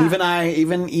 Yeah.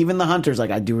 Even the Hunter's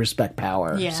like, I do respect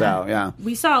power. Yeah. So, yeah.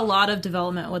 We saw a lot of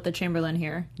development with the Chamberlain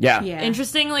here. Yeah.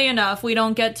 Interestingly enough, we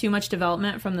don't get too much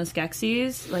development from the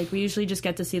Skeksis. Like, we usually just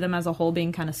get to see them as a whole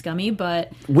being kind of scummy,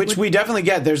 but... Which we definitely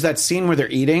get. There's that scene where they're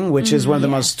eating, which is one of the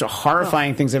most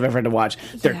horrifying things I've ever had to watch.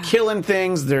 They're killing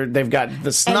things. They've got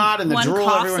the snot and the drool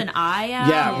coughs everywhere. an eye out.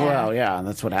 Yeah, well, yeah,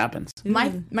 that's what happens. My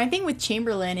thing with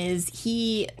Chamberlain is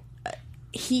he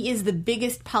is the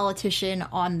biggest politician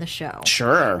on the show.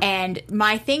 Sure. And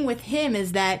my thing with him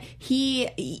is that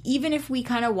even if we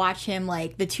kind of watch him,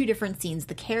 like, the two different scenes,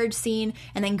 the carriage scene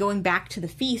and then going back to the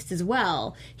feast as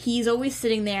well, he's always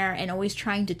sitting there and always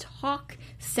trying to talk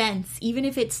sense, even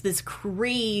if it's this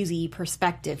crazy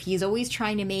perspective. He's always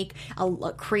trying to make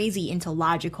a crazy into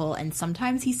logical, and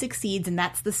sometimes he succeeds, and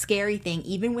that's the scary thing.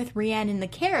 Even with Rian in the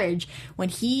carriage, when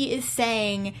he is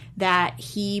saying that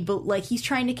he's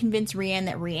trying to convince Rian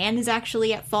that Rian is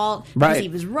actually at fault because he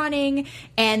was running,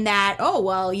 and that,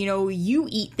 you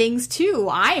eat things too.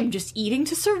 I am just eating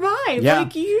to survive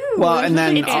like you. Well, and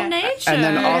then it's in nature. And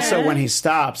then also when he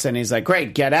stops and he's like,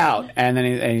 "Great, get out," and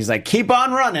then he's like, "Keep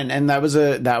on running," and that was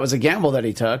a gamble that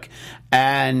he took.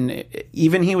 And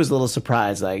even he was a little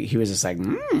surprised. Like, he was just like,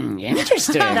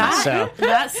 interesting.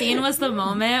 That scene was the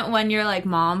moment when your, like,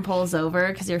 mom pulls over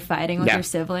because you're fighting with your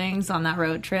siblings on that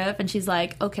road trip, and she's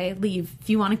like, okay, leave. If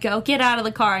you want to go, get out of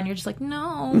the car. And you're just like,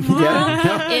 no,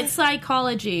 Mom. It's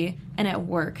psychology. And it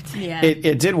worked. Yeah.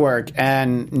 It did work.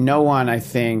 And no one, I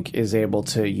think, is able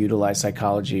to utilize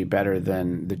psychology better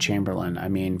than the Chamberlain. I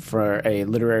mean, for a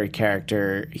literary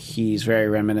character, he's very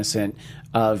reminiscent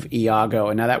of Iago.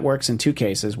 And now that works in two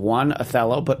cases. One,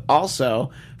 Othello, but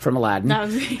also from Aladdin.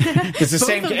 It's the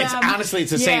same. Honestly,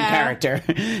 it's the same character.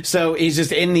 So he's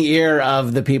just in the ear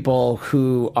of the people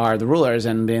who are the rulers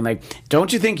and being like,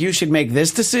 don't you think you should make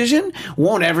this decision?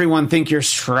 Won't everyone think you're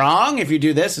strong if you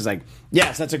do this? It's like,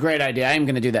 yes, that's a great idea. I am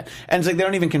going to do that. And it's like they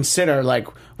don't even consider, like,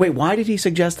 wait, why did he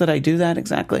suggest that I do that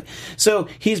exactly? So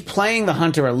he's playing the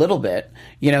Hunter a little bit.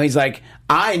 He's like,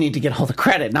 I need to get all the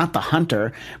credit, not the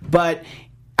Hunter. But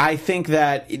I think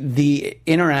that the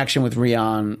interaction with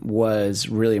Rian was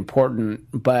really important.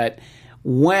 But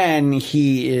when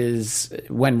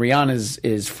Rian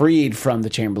is freed from the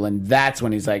Chamberlain, that's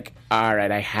when he's like, all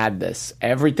right, I had this.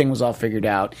 Everything was all figured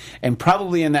out. And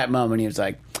probably in that moment, he was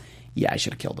like, yeah, I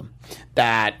should have killed him.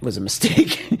 That was a mistake.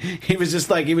 He was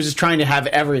just trying to have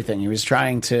everything. He was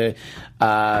trying to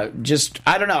I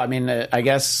don't know. I mean, I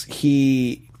guess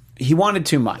he wanted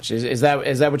too much. Is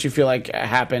that what you feel like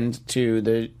happened to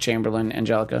the Chamberlain,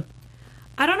 Angelica?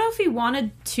 I don't know if he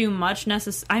wanted too much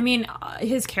I mean,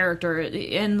 his character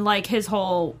and, like, his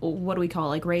whole, what do we call it,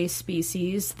 like, race,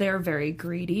 species, they're very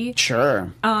greedy.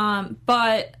 Sure.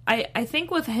 But I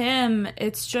think with him,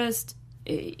 it's just,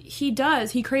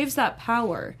 he craves that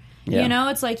power.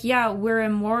 Yeah. It's like, yeah, we're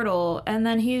immortal. And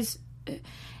then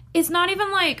it's not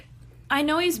even like, I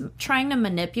know he's trying to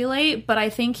manipulate, but I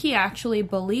think he actually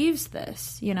believes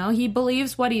this. He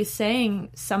believes what he's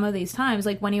saying some of these times,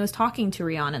 like when he was talking to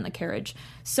Rian in the carriage.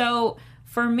 So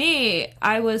for me,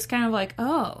 I was kind of like,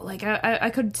 oh, like I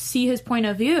could see his point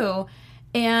of view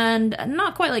and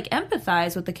not quite like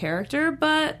empathize with the character,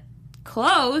 but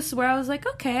close, where I was like,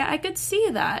 okay, I could see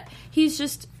that. He's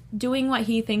just doing what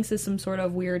he thinks is some sort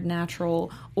of weird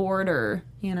natural order,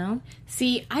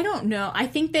 See, I don't know. I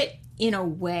think that in a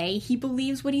way he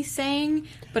believes what he's saying,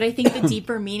 but I think the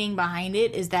deeper meaning behind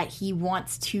it is that he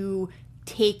wants to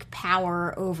take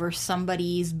power over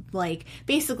somebody's, like,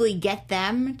 basically get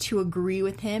them to agree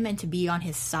with him and to be on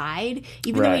his side,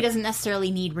 even though he doesn't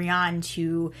necessarily need Rian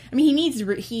to. I mean,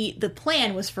 the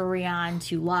plan was for Rian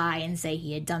to lie and say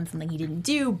he had done something he didn't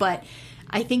do, but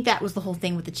I think that was the whole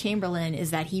thing with the Chamberlain,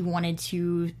 is that he wanted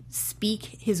to speak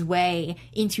his way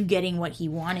into getting what he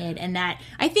wanted, and that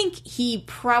I think he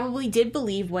probably did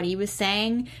believe what he was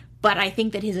saying, but I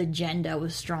think that his agenda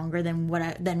was stronger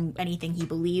than anything he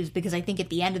believes, because I think at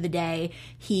the end of the day,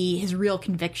 his real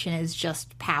conviction is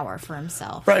just power for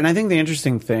himself. Right, and I think the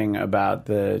interesting thing about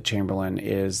the Chamberlain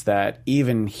is that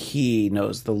even he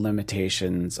knows the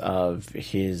limitations of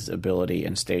his ability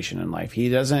and station in life. He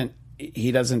doesn't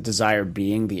desire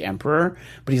being the emperor,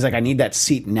 but he's like, I need that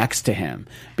seat next to him,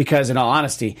 because in all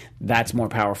honesty, that's more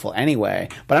powerful anyway.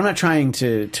 But I'm not trying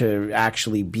to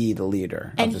actually be the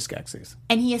leader of the Skeksis.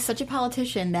 And he is such a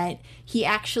politician that he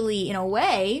actually, in a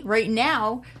way, right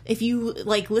now, if you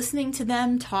like listening to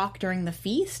them talk during the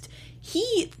feast,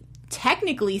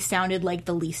 technically sounded like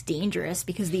the least dangerous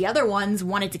because the other ones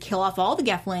wanted to kill off all the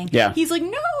Gelfling. Yeah. He's like,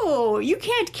 no, you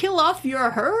can't kill off your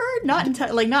herd.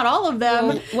 Not all of them.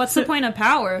 Well, what's the point of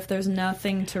power if there's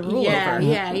nothing to rule over?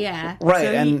 Yeah. Right,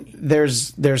 So and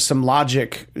there's some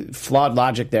flawed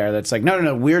logic there that's like,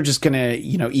 no, we're just gonna,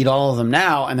 eat all of them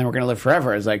now, and then we're gonna live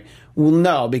forever. It's like, well,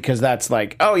 no, because that's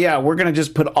like, oh yeah, we're gonna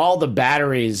just put all the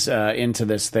batteries into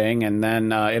this thing, and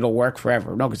then it'll work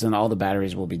forever. No, because then all the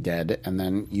batteries will be dead, and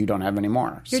then you don't have any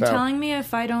more. You're telling me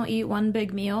if I don't eat one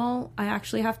big meal, I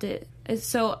actually have to...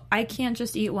 So I can't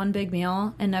just eat one big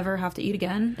meal and never have to eat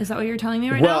again? Is that what you're telling me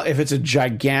right now? Well, if it's a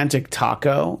gigantic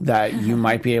taco that you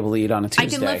might be able to eat on a Tuesday. I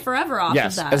can live forever off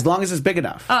of that. As long as it's big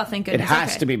enough. Oh, thank goodness. It has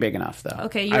Okay. to be big enough, though.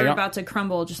 Okay, you're about to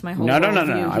crumble just my whole No.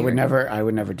 worldview I would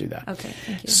here. never do that. Okay,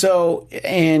 thank you. So,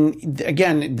 and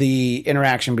again, the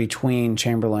interaction between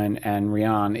Chamberlain and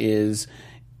Rian is,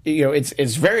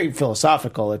 it's very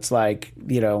philosophical. It's like,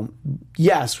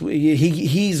 yes,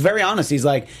 he's very honest. He's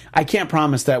like, I can't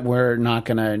promise that we're not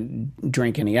going to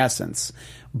drink any essence,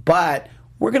 but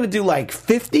we're going to do like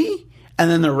 50. And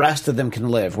then the rest of them can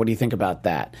live. What do you think about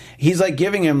that? He's like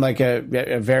giving him like a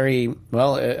very,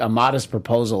 a modest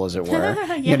proposal, as it were,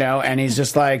 and he's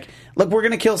just like, look, we're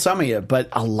going to kill some of you, but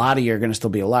a lot of you are going to still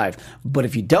be alive. But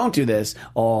if you don't do this,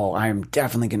 I'm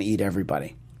definitely going to eat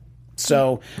everybody.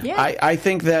 So I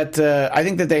think that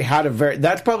they had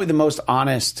that's probably the most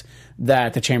honest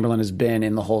that the Chamberlain has been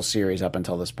in the whole series up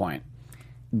until this point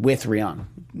with Rian.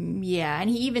 Yeah,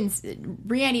 and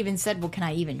Brienne even said, well, can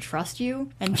I even trust you?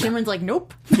 And Chamberlain's like,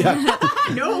 nope. Yeah.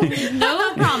 No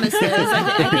promises.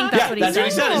 I think that's what he That's what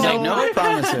he said. He's like, no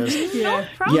promises. No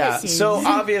promises. Yeah, so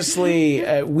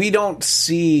obviously we don't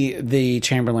see the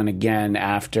Chamberlain again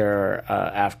after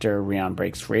Rian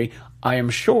breaks free. I am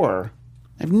sure,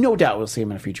 I have no doubt we'll see him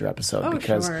in a future episode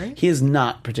because he is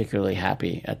not particularly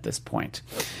happy at this point.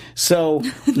 So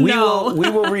we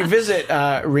will revisit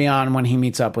Rian when he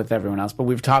meets up with everyone else. But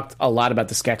we've talked a lot about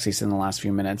the Skeksis in the last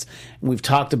few minutes. We've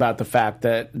talked about the fact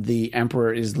that the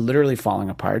Emperor is literally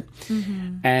falling apart.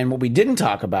 Mm-hmm. And what we didn't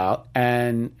talk about,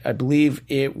 and I believe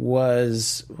it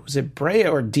was it Brea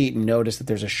or Deet noticed that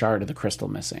there's a shard of the crystal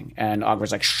missing. And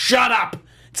Ogre's like, shut up!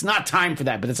 It's not time for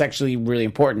that, but it's actually really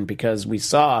important because we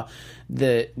saw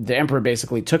the Emperor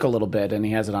basically took a little bit and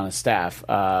he has it on his staff.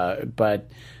 But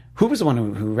who was the one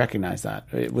who recognized that?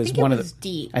 It was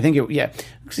Deet. I think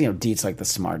because Deet's like the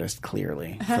smartest,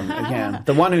 clearly. Again,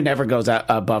 the one who never goes out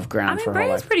above ground for her whole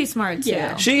Brea's life. pretty smart too.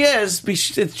 Yeah. She is.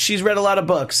 She's read a lot of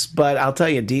books, but I'll tell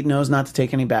you, Deet knows not to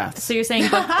take any baths. So you're saying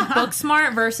book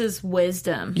smart versus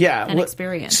wisdom and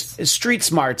experience. Street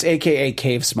smarts, a.k.a.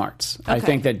 cave smarts. I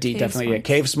think that Deet definitely...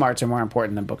 cave smarts are more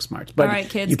important than book smarts. But all right,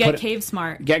 kids, get cave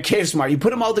smart. Get cave smart. You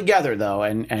put them all together, though,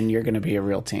 and you're going to be a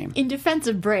real team. In defense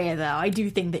of Brea, though, I do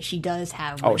think that she does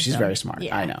have wisdom. Oh, she's very smart.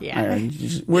 Yeah, I know. yeah.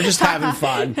 We're just having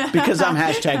fun because I'm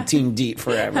hashtag Team Deet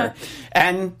forever.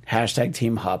 And hashtag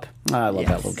Team Hup. I love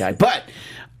that little guy. But,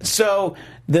 so,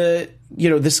 the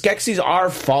Skeksis are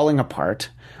falling apart.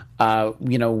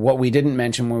 What we didn't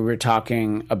mention when we were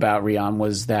talking about Rian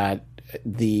was that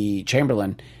the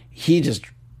Chamberlain, he just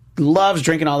loves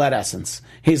drinking all that essence.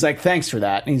 He's like, thanks for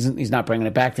that. He's not bringing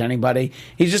it back to anybody.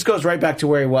 He just goes right back to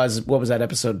where he was. What was that,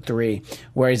 episode 3,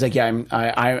 where he's like, yeah,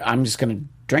 I'm just going to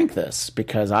drink this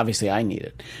because obviously I need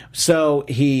it. So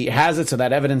he has it. So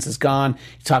that evidence is gone.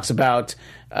 He talks about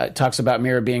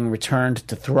Mira being returned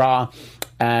to Thra,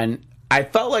 and I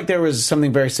felt like there was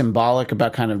something very symbolic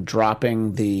about kind of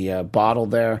dropping the bottle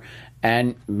there.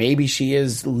 And maybe she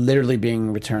is literally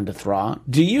being returned to Thra.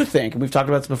 Do you think, and we've talked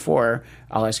about this before,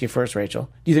 I'll ask you first, Rachel,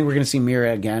 do you think we're going to see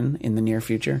Mira again in the near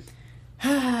future?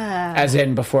 As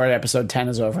in before episode 10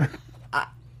 is over?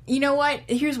 You know what?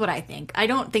 Here's what I think. I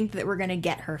don't think that we're going to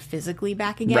get her physically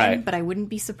back again, right. But I wouldn't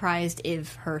be surprised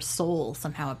if her soul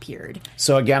somehow appeared.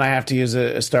 So again, I have to use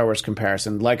a Star Wars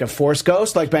comparison. Like a Force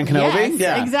ghost, like Ben Kenobi? Yes,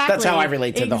 yeah, exactly. That's how I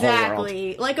relate to the whole world.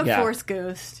 Exactly. Like a Force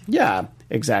ghost. Yeah,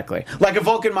 exactly. Like a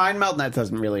Vulcan mind melt, that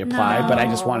doesn't really apply, but I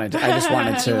just wanted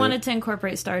to... You wanted to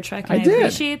incorporate Star Trek, and I did.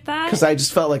 appreciate that. Because I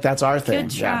just felt like that's our thing.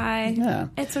 Good try. Yeah.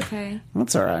 It's okay.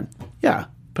 That's all right. Yeah.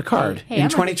 Picard in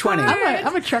 2020.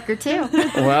 I'm a trucker too.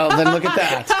 Well, then look at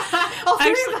that.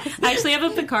 I actually have a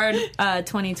Picard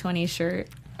 2020 shirt.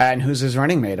 And who's his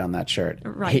running mate on that shirt?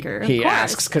 Riker. He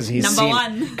asks because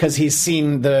he's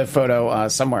seen the photo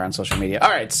somewhere on social media. All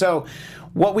right, so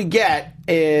what we get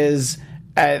is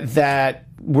that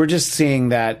we're just seeing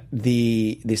that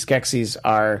the Skeksis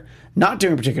are not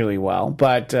doing particularly well,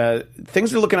 but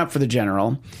things are looking up for the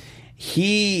general.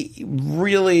 He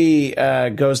really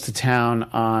goes to town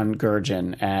on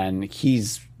Gurjin, and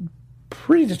he's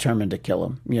pretty determined to kill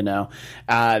him, you know.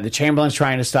 The Chamberlain's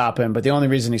trying to stop him, but the only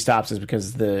reason he stops is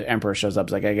because the Emperor shows up.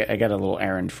 He's like, I got a little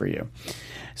errand for you.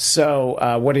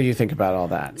 So what do you think about all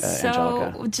that,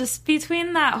 Angelica? So just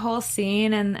between that whole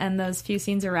scene and those few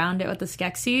scenes around it with the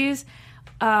Skeksis,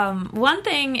 one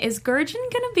thing, is Gurjin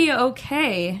going to be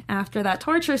okay after that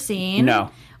torture scene?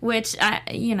 No. Which,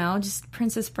 just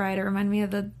Princess Bride, it reminded me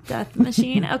of the Death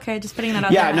Machine. Okay, just putting that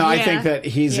out yeah, there. No, I think that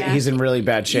he's in really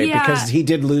bad shape because he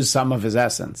did lose some of his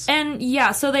essence. And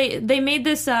so they made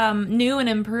this new and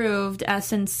improved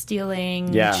essence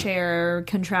stealing chair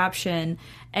contraption.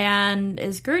 And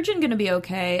is Gurjin going to be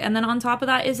okay? And then on top of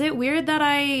that, is it weird that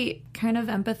I kind of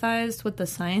empathized with the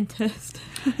scientist?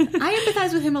 I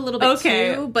empathize with him a little bit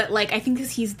too, but I think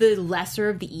because he's the lesser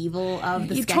of the evil of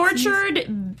the Skeksis.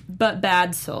 Tortured but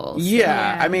bad souls.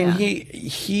 Yeah, I mean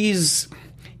he's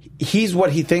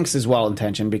what he thinks is well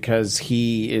intentioned because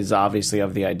he is obviously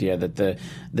of the idea that the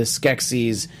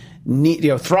Skeksis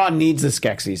Thrawn needs the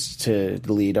Skeksis to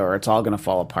lead or it's all going to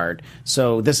fall apart.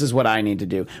 So this is what I need to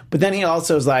do. But then he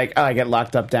also is like, I get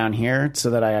locked up down here so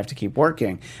that I have to keep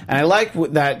working. And I like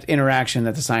that interaction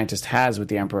that the scientist has with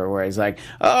the Emperor where he's like,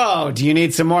 oh, do you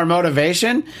need some more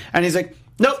motivation? And he's like,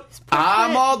 nope,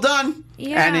 I'm all done.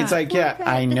 Yeah. And it's like,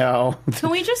 I know. Can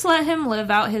we just let him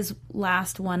live out his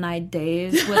last one-eyed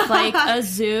days with a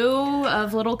zoo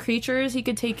of little creatures he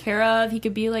could take care of? He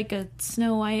could be like a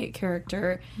Snow White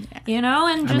character,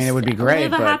 and just it would be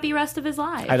great, live a happy rest of his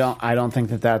life. I don't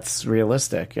think that that's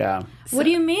realistic. Yeah. What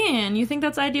do you mean? You think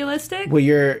that's idealistic? Well,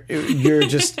 you're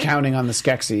just counting on the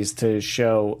Skeksis to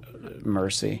show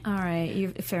mercy. All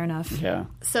right, fair enough. Yeah.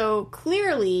 So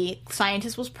clearly,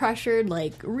 scientist was pressured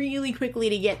really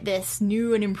quickly to get this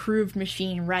new and improved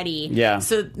machine ready. Yeah.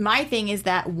 So my thing is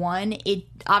that one, it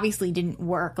obviously didn't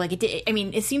work.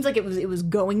 It seems like it was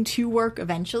going to work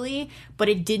eventually, but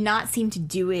it did not seem to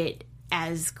do it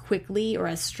as quickly or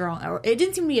as strong, or it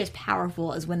didn't seem to be as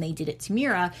powerful as when they did it to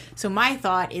Mira. So my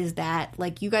thought is that,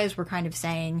 you guys were kind of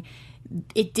saying,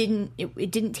 it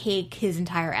didn't take his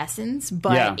entire essence,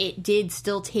 but it did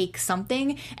still take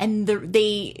something. And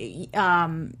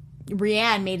Rian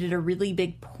made it a really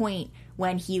big point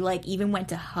when he even went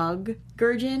to hug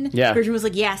Gurjin. Yeah. Gurjin was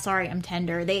like, "Yeah, sorry, I'm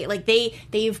tender."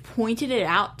 They've pointed it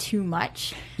out too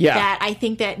much. Yeah. That I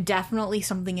think that definitely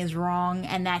something is wrong,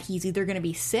 and that he's either going to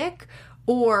be sick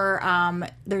or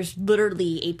there's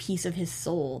literally a piece of his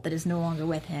soul that is no longer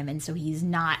with him, and so he's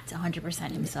not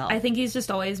 100% himself. I think he's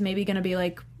just always maybe going to be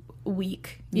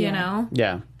weak, you know?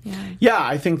 Yeah.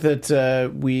 I think that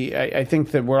I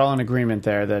think that we're all in agreement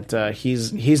there that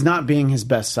he's not being his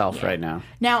best self right now.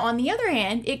 Now, on the other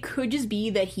hand, it could just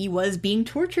be that he was being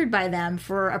tortured by them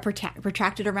for a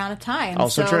protracted amount of time.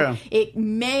 Also true. It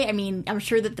may, I'm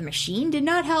sure that the machine did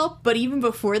not help, but even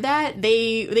before that,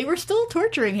 they were still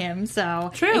torturing him. So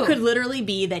true. It could literally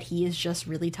be that he is just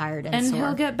really tired and sore.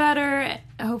 He'll get better.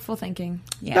 Hopeful thinking.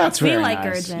 Yeah. That's very we like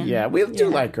nice. Gurjin. Yeah, we do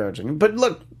like Gurjin. But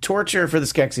look, torture for the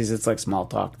Skeksis, it's like small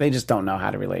talk. They just don't know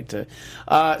how to relate to.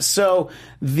 So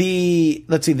the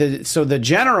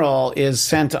general is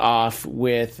sent off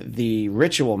with the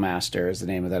ritual master, is the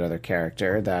name of that other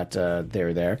character that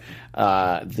they're there.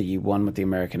 The one with the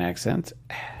American accent.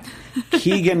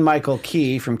 Keegan Michael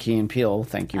Key from Key and Peele.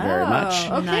 Thank you very much.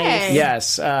 Okay. Nice.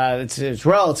 Yes, it's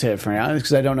relative for now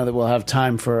because I don't know that we'll have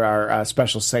time for our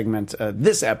special segment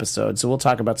this episode. So we'll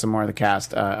talk about some more of the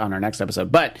cast on our next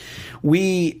episode. But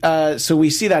we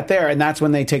see that there, and that's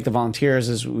when they take the volunteers,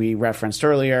 as we referenced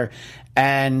earlier,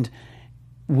 and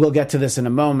we'll get to this in a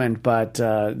moment, but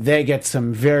they get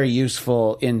some very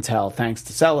useful intel thanks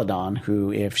to Celadon,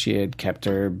 who, if she had kept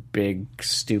her big,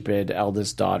 stupid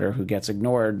eldest daughter who gets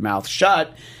ignored mouth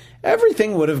shut,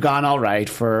 everything would have gone all right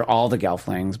for all the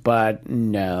Gelflings. But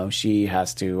no, she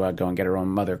has to go and get her own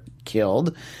mother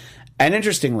killed. And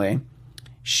interestingly,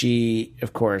 she,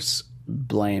 of course,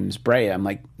 blames Brea. I'm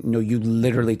like, no, you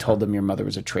literally told them your mother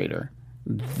was a traitor.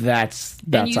 That's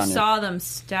and you on saw them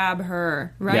stab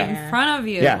her right in front of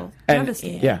you. Yeah.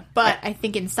 Devastating. But I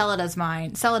think in Celadon's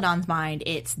mind,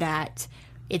 it's that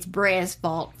it's Brea's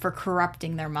fault for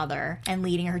corrupting their mother and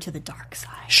leading her to the dark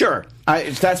side. Sure.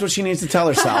 That's what she needs to tell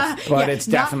herself, but it's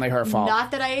definitely her fault.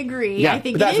 Not that I agree. Yeah, I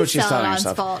think but that's it what is she's telling Celadon's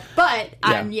herself. fault. But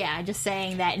I'm just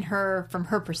saying that from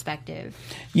her perspective.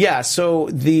 Yeah, so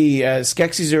the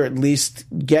Skeksis are at least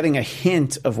getting a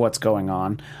hint of what's going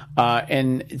on.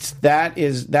 And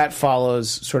that follows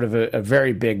sort of a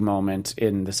very big moment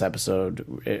in this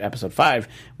episode. Episode 5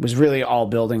 was really all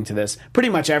building to this. Pretty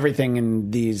much everything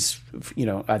in these,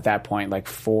 at that point,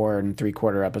 4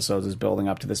 3/4 episodes is building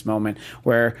up to this moment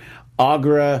where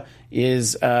Aughra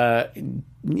is,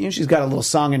 she's got a little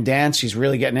song and dance. She's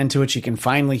really getting into it. She can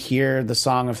finally hear the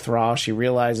song of Thra. She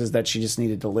realizes that she just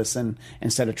needed to listen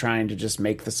instead of trying to just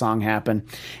make the song happen.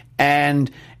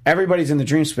 And everybody's in the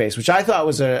dream space, which I thought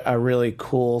was a really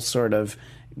cool sort of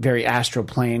very astral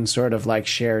plane sort of like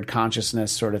shared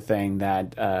consciousness sort of thing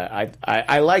that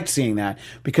I liked seeing that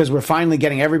because we're finally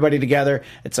getting everybody together.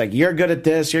 It's like, you're good at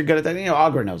this, you're good at that.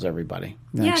 Aughra knows everybody.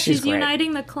 Yeah, she's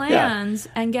uniting the clans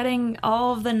and getting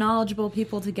all of the knowledgeable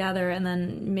people together, and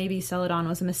then maybe Celadon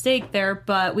was a mistake there,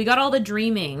 but we got all the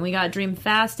dreaming. We got dream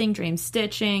fasting, dream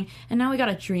stitching, and now we got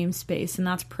a dream space, and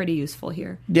that's pretty useful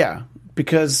here. Yeah.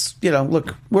 Because,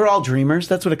 look, we're all dreamers.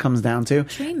 That's what it comes down to.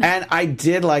 Dreaming. And I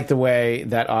did like the way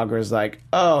that Aughra's like,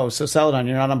 oh, so Celadon,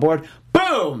 you're not on board?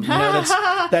 Boom!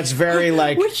 That's very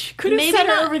like... Which could have set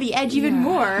her over the edge even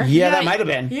more. Yeah, that might have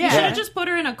been. Yeah. Should have just put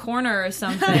her in a corner or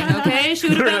something, okay? She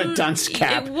would have been... a dunce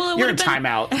cap. You're in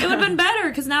timeout. It would have been better,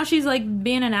 because now she's like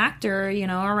being an actor,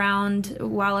 around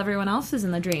while everyone else is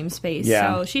in the dream space.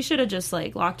 Yeah. So she should have just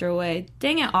like locked her away.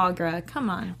 Dang it, Aughra. Come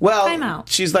on. Well, time out.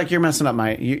 She's like, you're messing up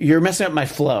my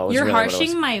flow. You're really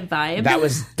harshing my vibe. That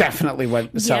was definitely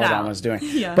what Celadon was doing.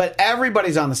 Yeah. But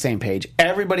everybody's on the same page.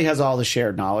 Everybody has all the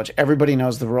shared knowledge. Everybody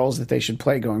knows the roles that they should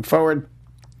play going forward.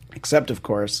 Except, of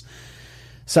course,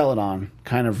 Celadon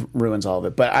kind of ruins all of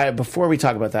it. But before we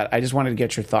talk about that, I just wanted to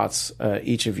get your thoughts,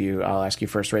 each of you. I'll ask you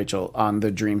first, Rachel, on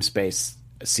the dream space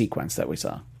sequence that we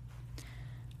saw.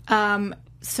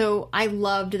 So I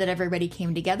loved that everybody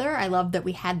came together. I loved that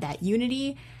we had that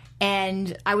unity.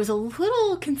 And I was a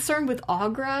little concerned with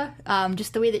Aughra,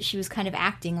 just the way that she was kind of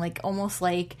acting, like almost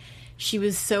like she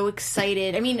was so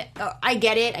excited. I mean, I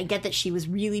get it. I get that she was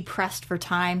really pressed for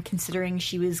time, considering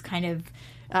she was kind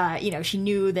of, she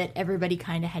knew that everybody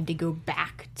kind of had to go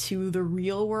back to the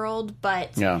real world.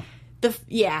 But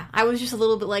I was just a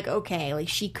little bit like, okay, like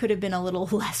she could have been a little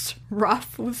less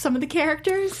rough with some of the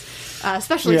characters,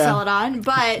 especially Celadon.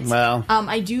 But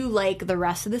I do like the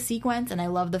rest of the sequence, and I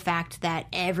love the fact that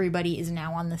everybody is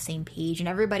now on the same page. And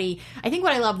I think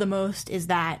what I love the most is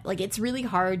that, like, it's really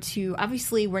hard to,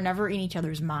 obviously we're never in each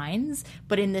other's minds,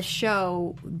 but in this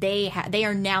show, they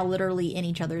are now literally in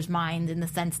each other's minds in the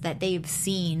sense that they've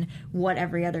seen what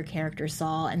every other character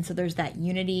saw. And so there's that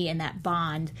unity and that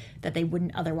bond that they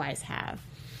wouldn't otherwise have.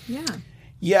 Yeah.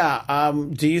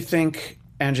 Do you think,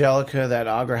 Angelica, that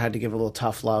Aughra had to give a little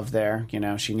tough love there?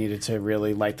 She needed to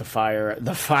really light the fire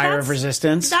of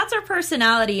resistance. That's her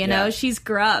personality, you know? She's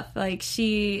gruff. Like,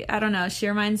 I don't know, she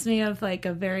reminds me of like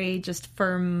a very just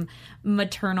firm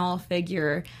maternal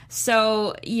figure.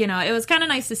 So, it was kind of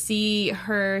nice to see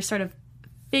her sort of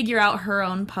figure out her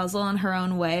own puzzle in her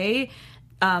own way,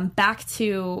 back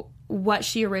to what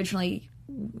she originally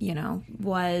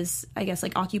was, I guess,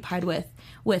 like occupied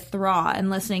with Thra and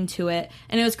listening to it.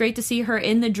 And it was great to see her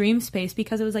in the dream space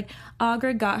because it was like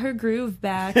Aughra got her groove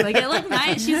back. Like, it looked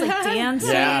nice. She was like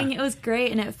dancing. Yeah. It was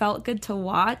great, and it felt good to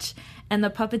watch. And the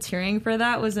puppeteering for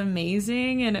that was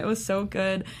amazing, and it was so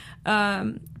good.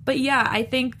 But yeah, I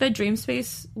think the dream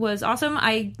space was awesome.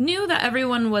 I knew that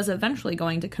everyone was eventually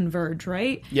going to converge,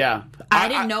 right? Yeah. I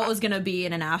didn't know it was going to be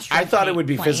in an astral I thought it would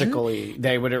be plane. Physically.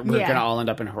 We're going to all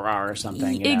end up in Harar or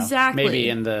something. Exactly. Maybe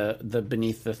in the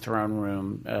beneath the throne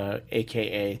room,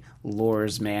 a.k.a.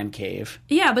 Lore's man cave.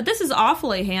 Yeah, but this is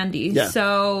awfully handy. Yeah.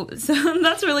 So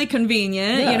that's really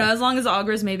convenient. Yeah. As long as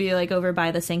Aughra's maybe like over by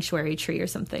the sanctuary tree or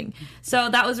something. So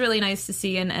that was really nice to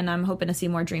see, and I'm hoping to see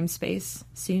more dream space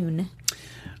soon.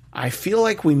 I feel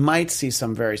like we might see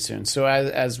some very soon. So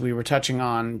as we were touching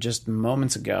on just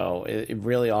moments ago, it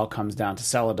really all comes down to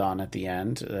Celadon at the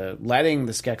end, letting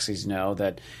the Skeksis know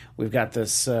that we've got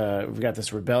this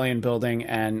rebellion building,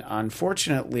 and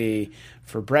unfortunately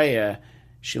for Breya,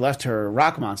 she left her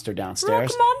rock monster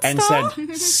downstairs and said,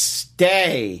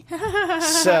 "Stay."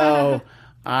 So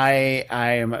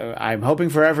I'm hoping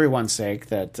for everyone's sake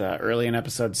that early in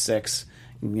episode 6.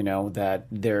 That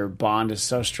their bond is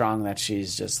so strong that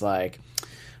she's just like,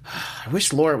 I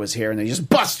wish Laura was here. And they just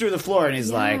bust through the floor. And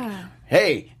he's like,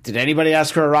 hey, did anybody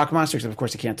ask for a rock monster? Except, of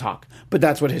course, he can't talk. But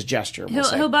that's what his gesture will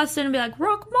say. He'll bust in and be like,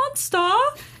 rock monster.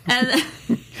 And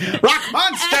rock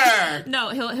monster! No,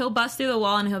 he'll bust through the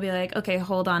wall and he'll be like, okay,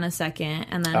 hold on a second.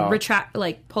 And then retract,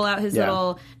 like pull out his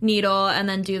little needle and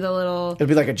then do the little It'll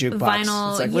be like a jukebox.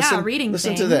 Vinyl, it's like, reading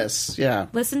listen thing. to this. Yeah.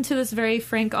 Listen to this very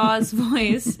Frank Oz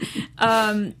voice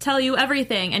tell you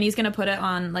everything. And he's going to put it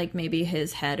on like maybe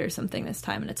his head or something this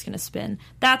time and it's going to spin.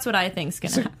 That's what I think's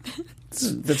going to happen.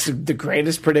 That's the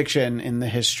greatest prediction in the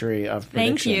history of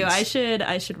predictions. Thank you.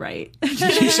 I should write.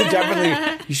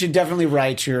 You should definitely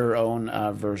write your own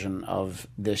version of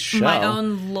this show. My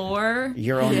own lore.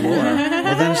 Your own lore.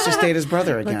 Well, then it's just Data's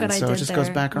brother again, what so I it did just goes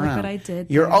there. back Look around. what I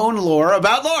did Your there. own lore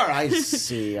about lore. I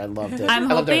see. I loved it. I'm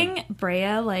I loved it. hoping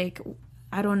Brea, like,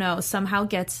 I don't know, somehow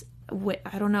gets,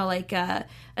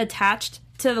 attached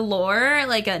to the lore,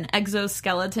 like an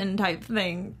exoskeleton type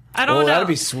thing. I don't know. That'd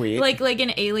be sweet. Like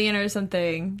an alien or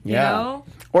something, you Yeah. know?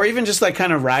 Or even just like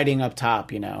kind of riding up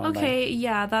top, you know. Okay,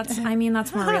 yeah, that's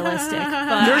more realistic.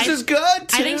 But Yours is good,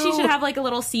 too. I think she should have like a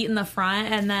little seat in the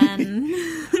front and then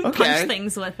punch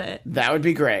things with it. That would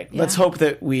be great. Yeah. Let's hope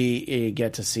that we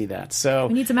get to see that. So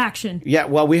We need some action. yeah,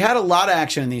 well, we had a lot of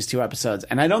action in these 2 episodes,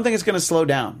 and I don't think it's going to slow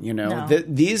down. You know, No.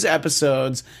 These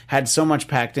episodes had so much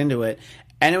packed into it,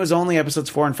 and it was only episodes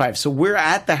 4 and 5. So we're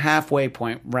at the halfway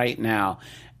point right now,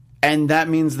 and that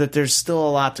means that there's still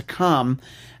a lot to come,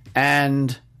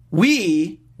 and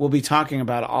we will be talking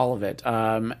about all of it.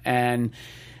 And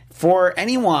for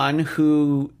anyone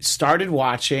who started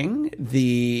watching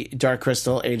the Dark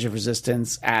Crystal Age of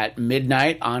Resistance at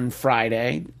midnight on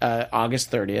Friday, August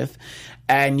 30th,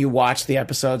 and you watch the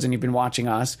episodes and you've been watching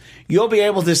us, you'll be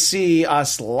able to see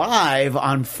us live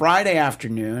on Friday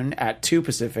afternoon at 2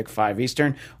 Pacific, 5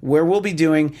 Eastern, where we'll be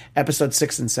doing episodes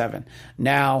 6 and 7.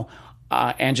 Now,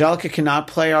 Angelica cannot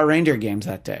play our reindeer games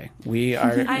that day.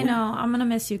 I know. I'm going to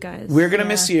miss you guys. We're going to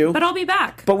miss you. But I'll be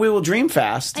back. But we will dream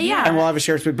fast. Yeah. And we'll have a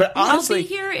shared space. But honestly, I'll be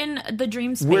here in the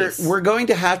dream space. we're going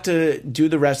to have to do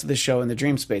the rest of the show in the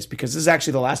dream space because this is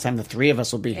actually the last time the 3 of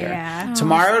us will be here. Yeah.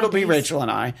 Tomorrow it'll be Rachel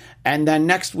and I. And then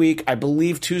next week, I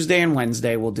believe Tuesday and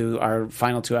Wednesday, we'll do our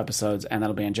final 2 episodes, and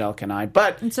that'll be Angelica and I.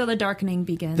 But And so the darkening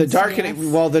begins. the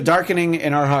darkening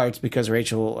in our hearts because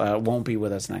Rachel won't be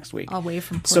with us next week. Away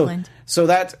from Portland. So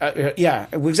that, yeah,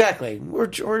 exactly. Or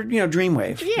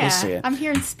Dreamwave. Yeah, We'll see it. I'm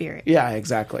here in spirit. Yeah,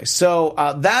 exactly. So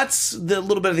that's the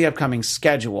little bit of the upcoming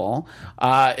schedule.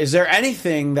 Is there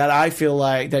anything that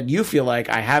you feel like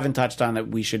I haven't touched on that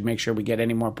we should make sure we get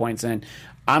any more points in?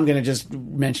 I'm going to just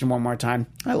mention one more time.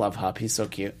 I love Hup. He's so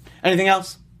cute. Anything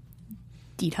else?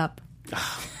 Deet Hup.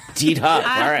 Deet Hup.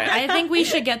 All right. I think we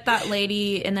should get that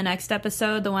lady in the next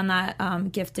episode, the one that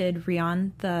gifted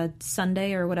Rion the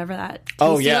sundae or whatever that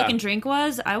tasty looking drink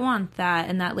was. I want that,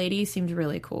 and that lady seemed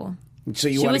really cool. So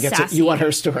you She want was to get sassy. you want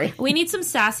her story? We need some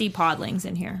sassy podlings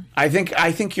in here. I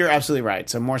think you're absolutely right.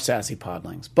 So more sassy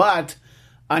podlings. But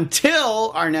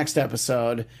until our next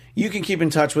episode, you can keep in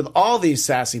touch with all these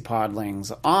sassy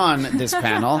podlings on this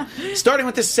panel, starting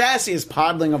with the sassiest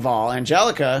podling of all,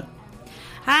 Angelica.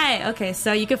 Hi. Okay,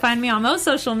 so you can find me on most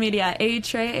social media,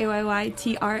 Trey,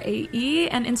 AYYTRAE,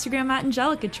 and Instagram at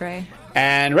Angelica Trey.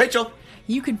 And Rachel.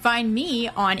 You can find me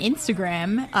on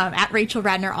Instagram at Rachel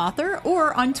Radner Author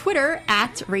or on Twitter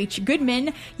at Rach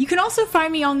Goodman. You can also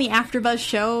find me on the AfterBuzz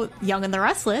show Young and the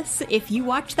Restless if you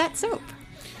watch that soap.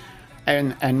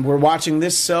 And we're watching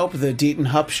this soap, the Deaton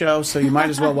Hup Show, so you might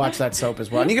as well watch that soap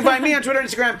as well. And you can find me on Twitter and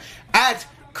Instagram at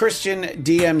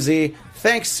ChristianDMZ.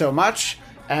 Thanks so much,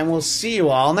 and we'll see you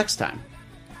all next time.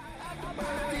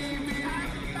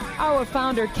 Our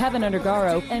founder, Kevin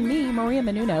Undergaro, and me, Maria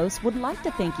Menounos, would like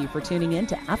to thank you for tuning in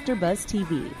to AfterBuzz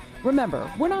TV.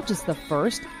 Remember, we're not just the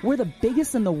first, we're the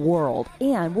biggest in the world,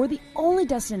 and we're the only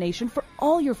destination for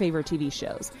all your favorite TV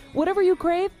shows. Whatever you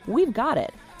crave, we've got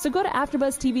it. So go to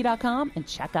AfterBuzzTV.com and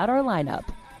check out our lineup.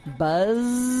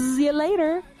 Buzz you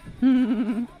later.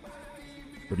 The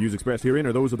views expressed herein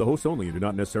are those of the hosts only and do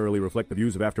not necessarily reflect the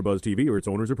views of AfterBuzz TV or its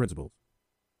owners or principals.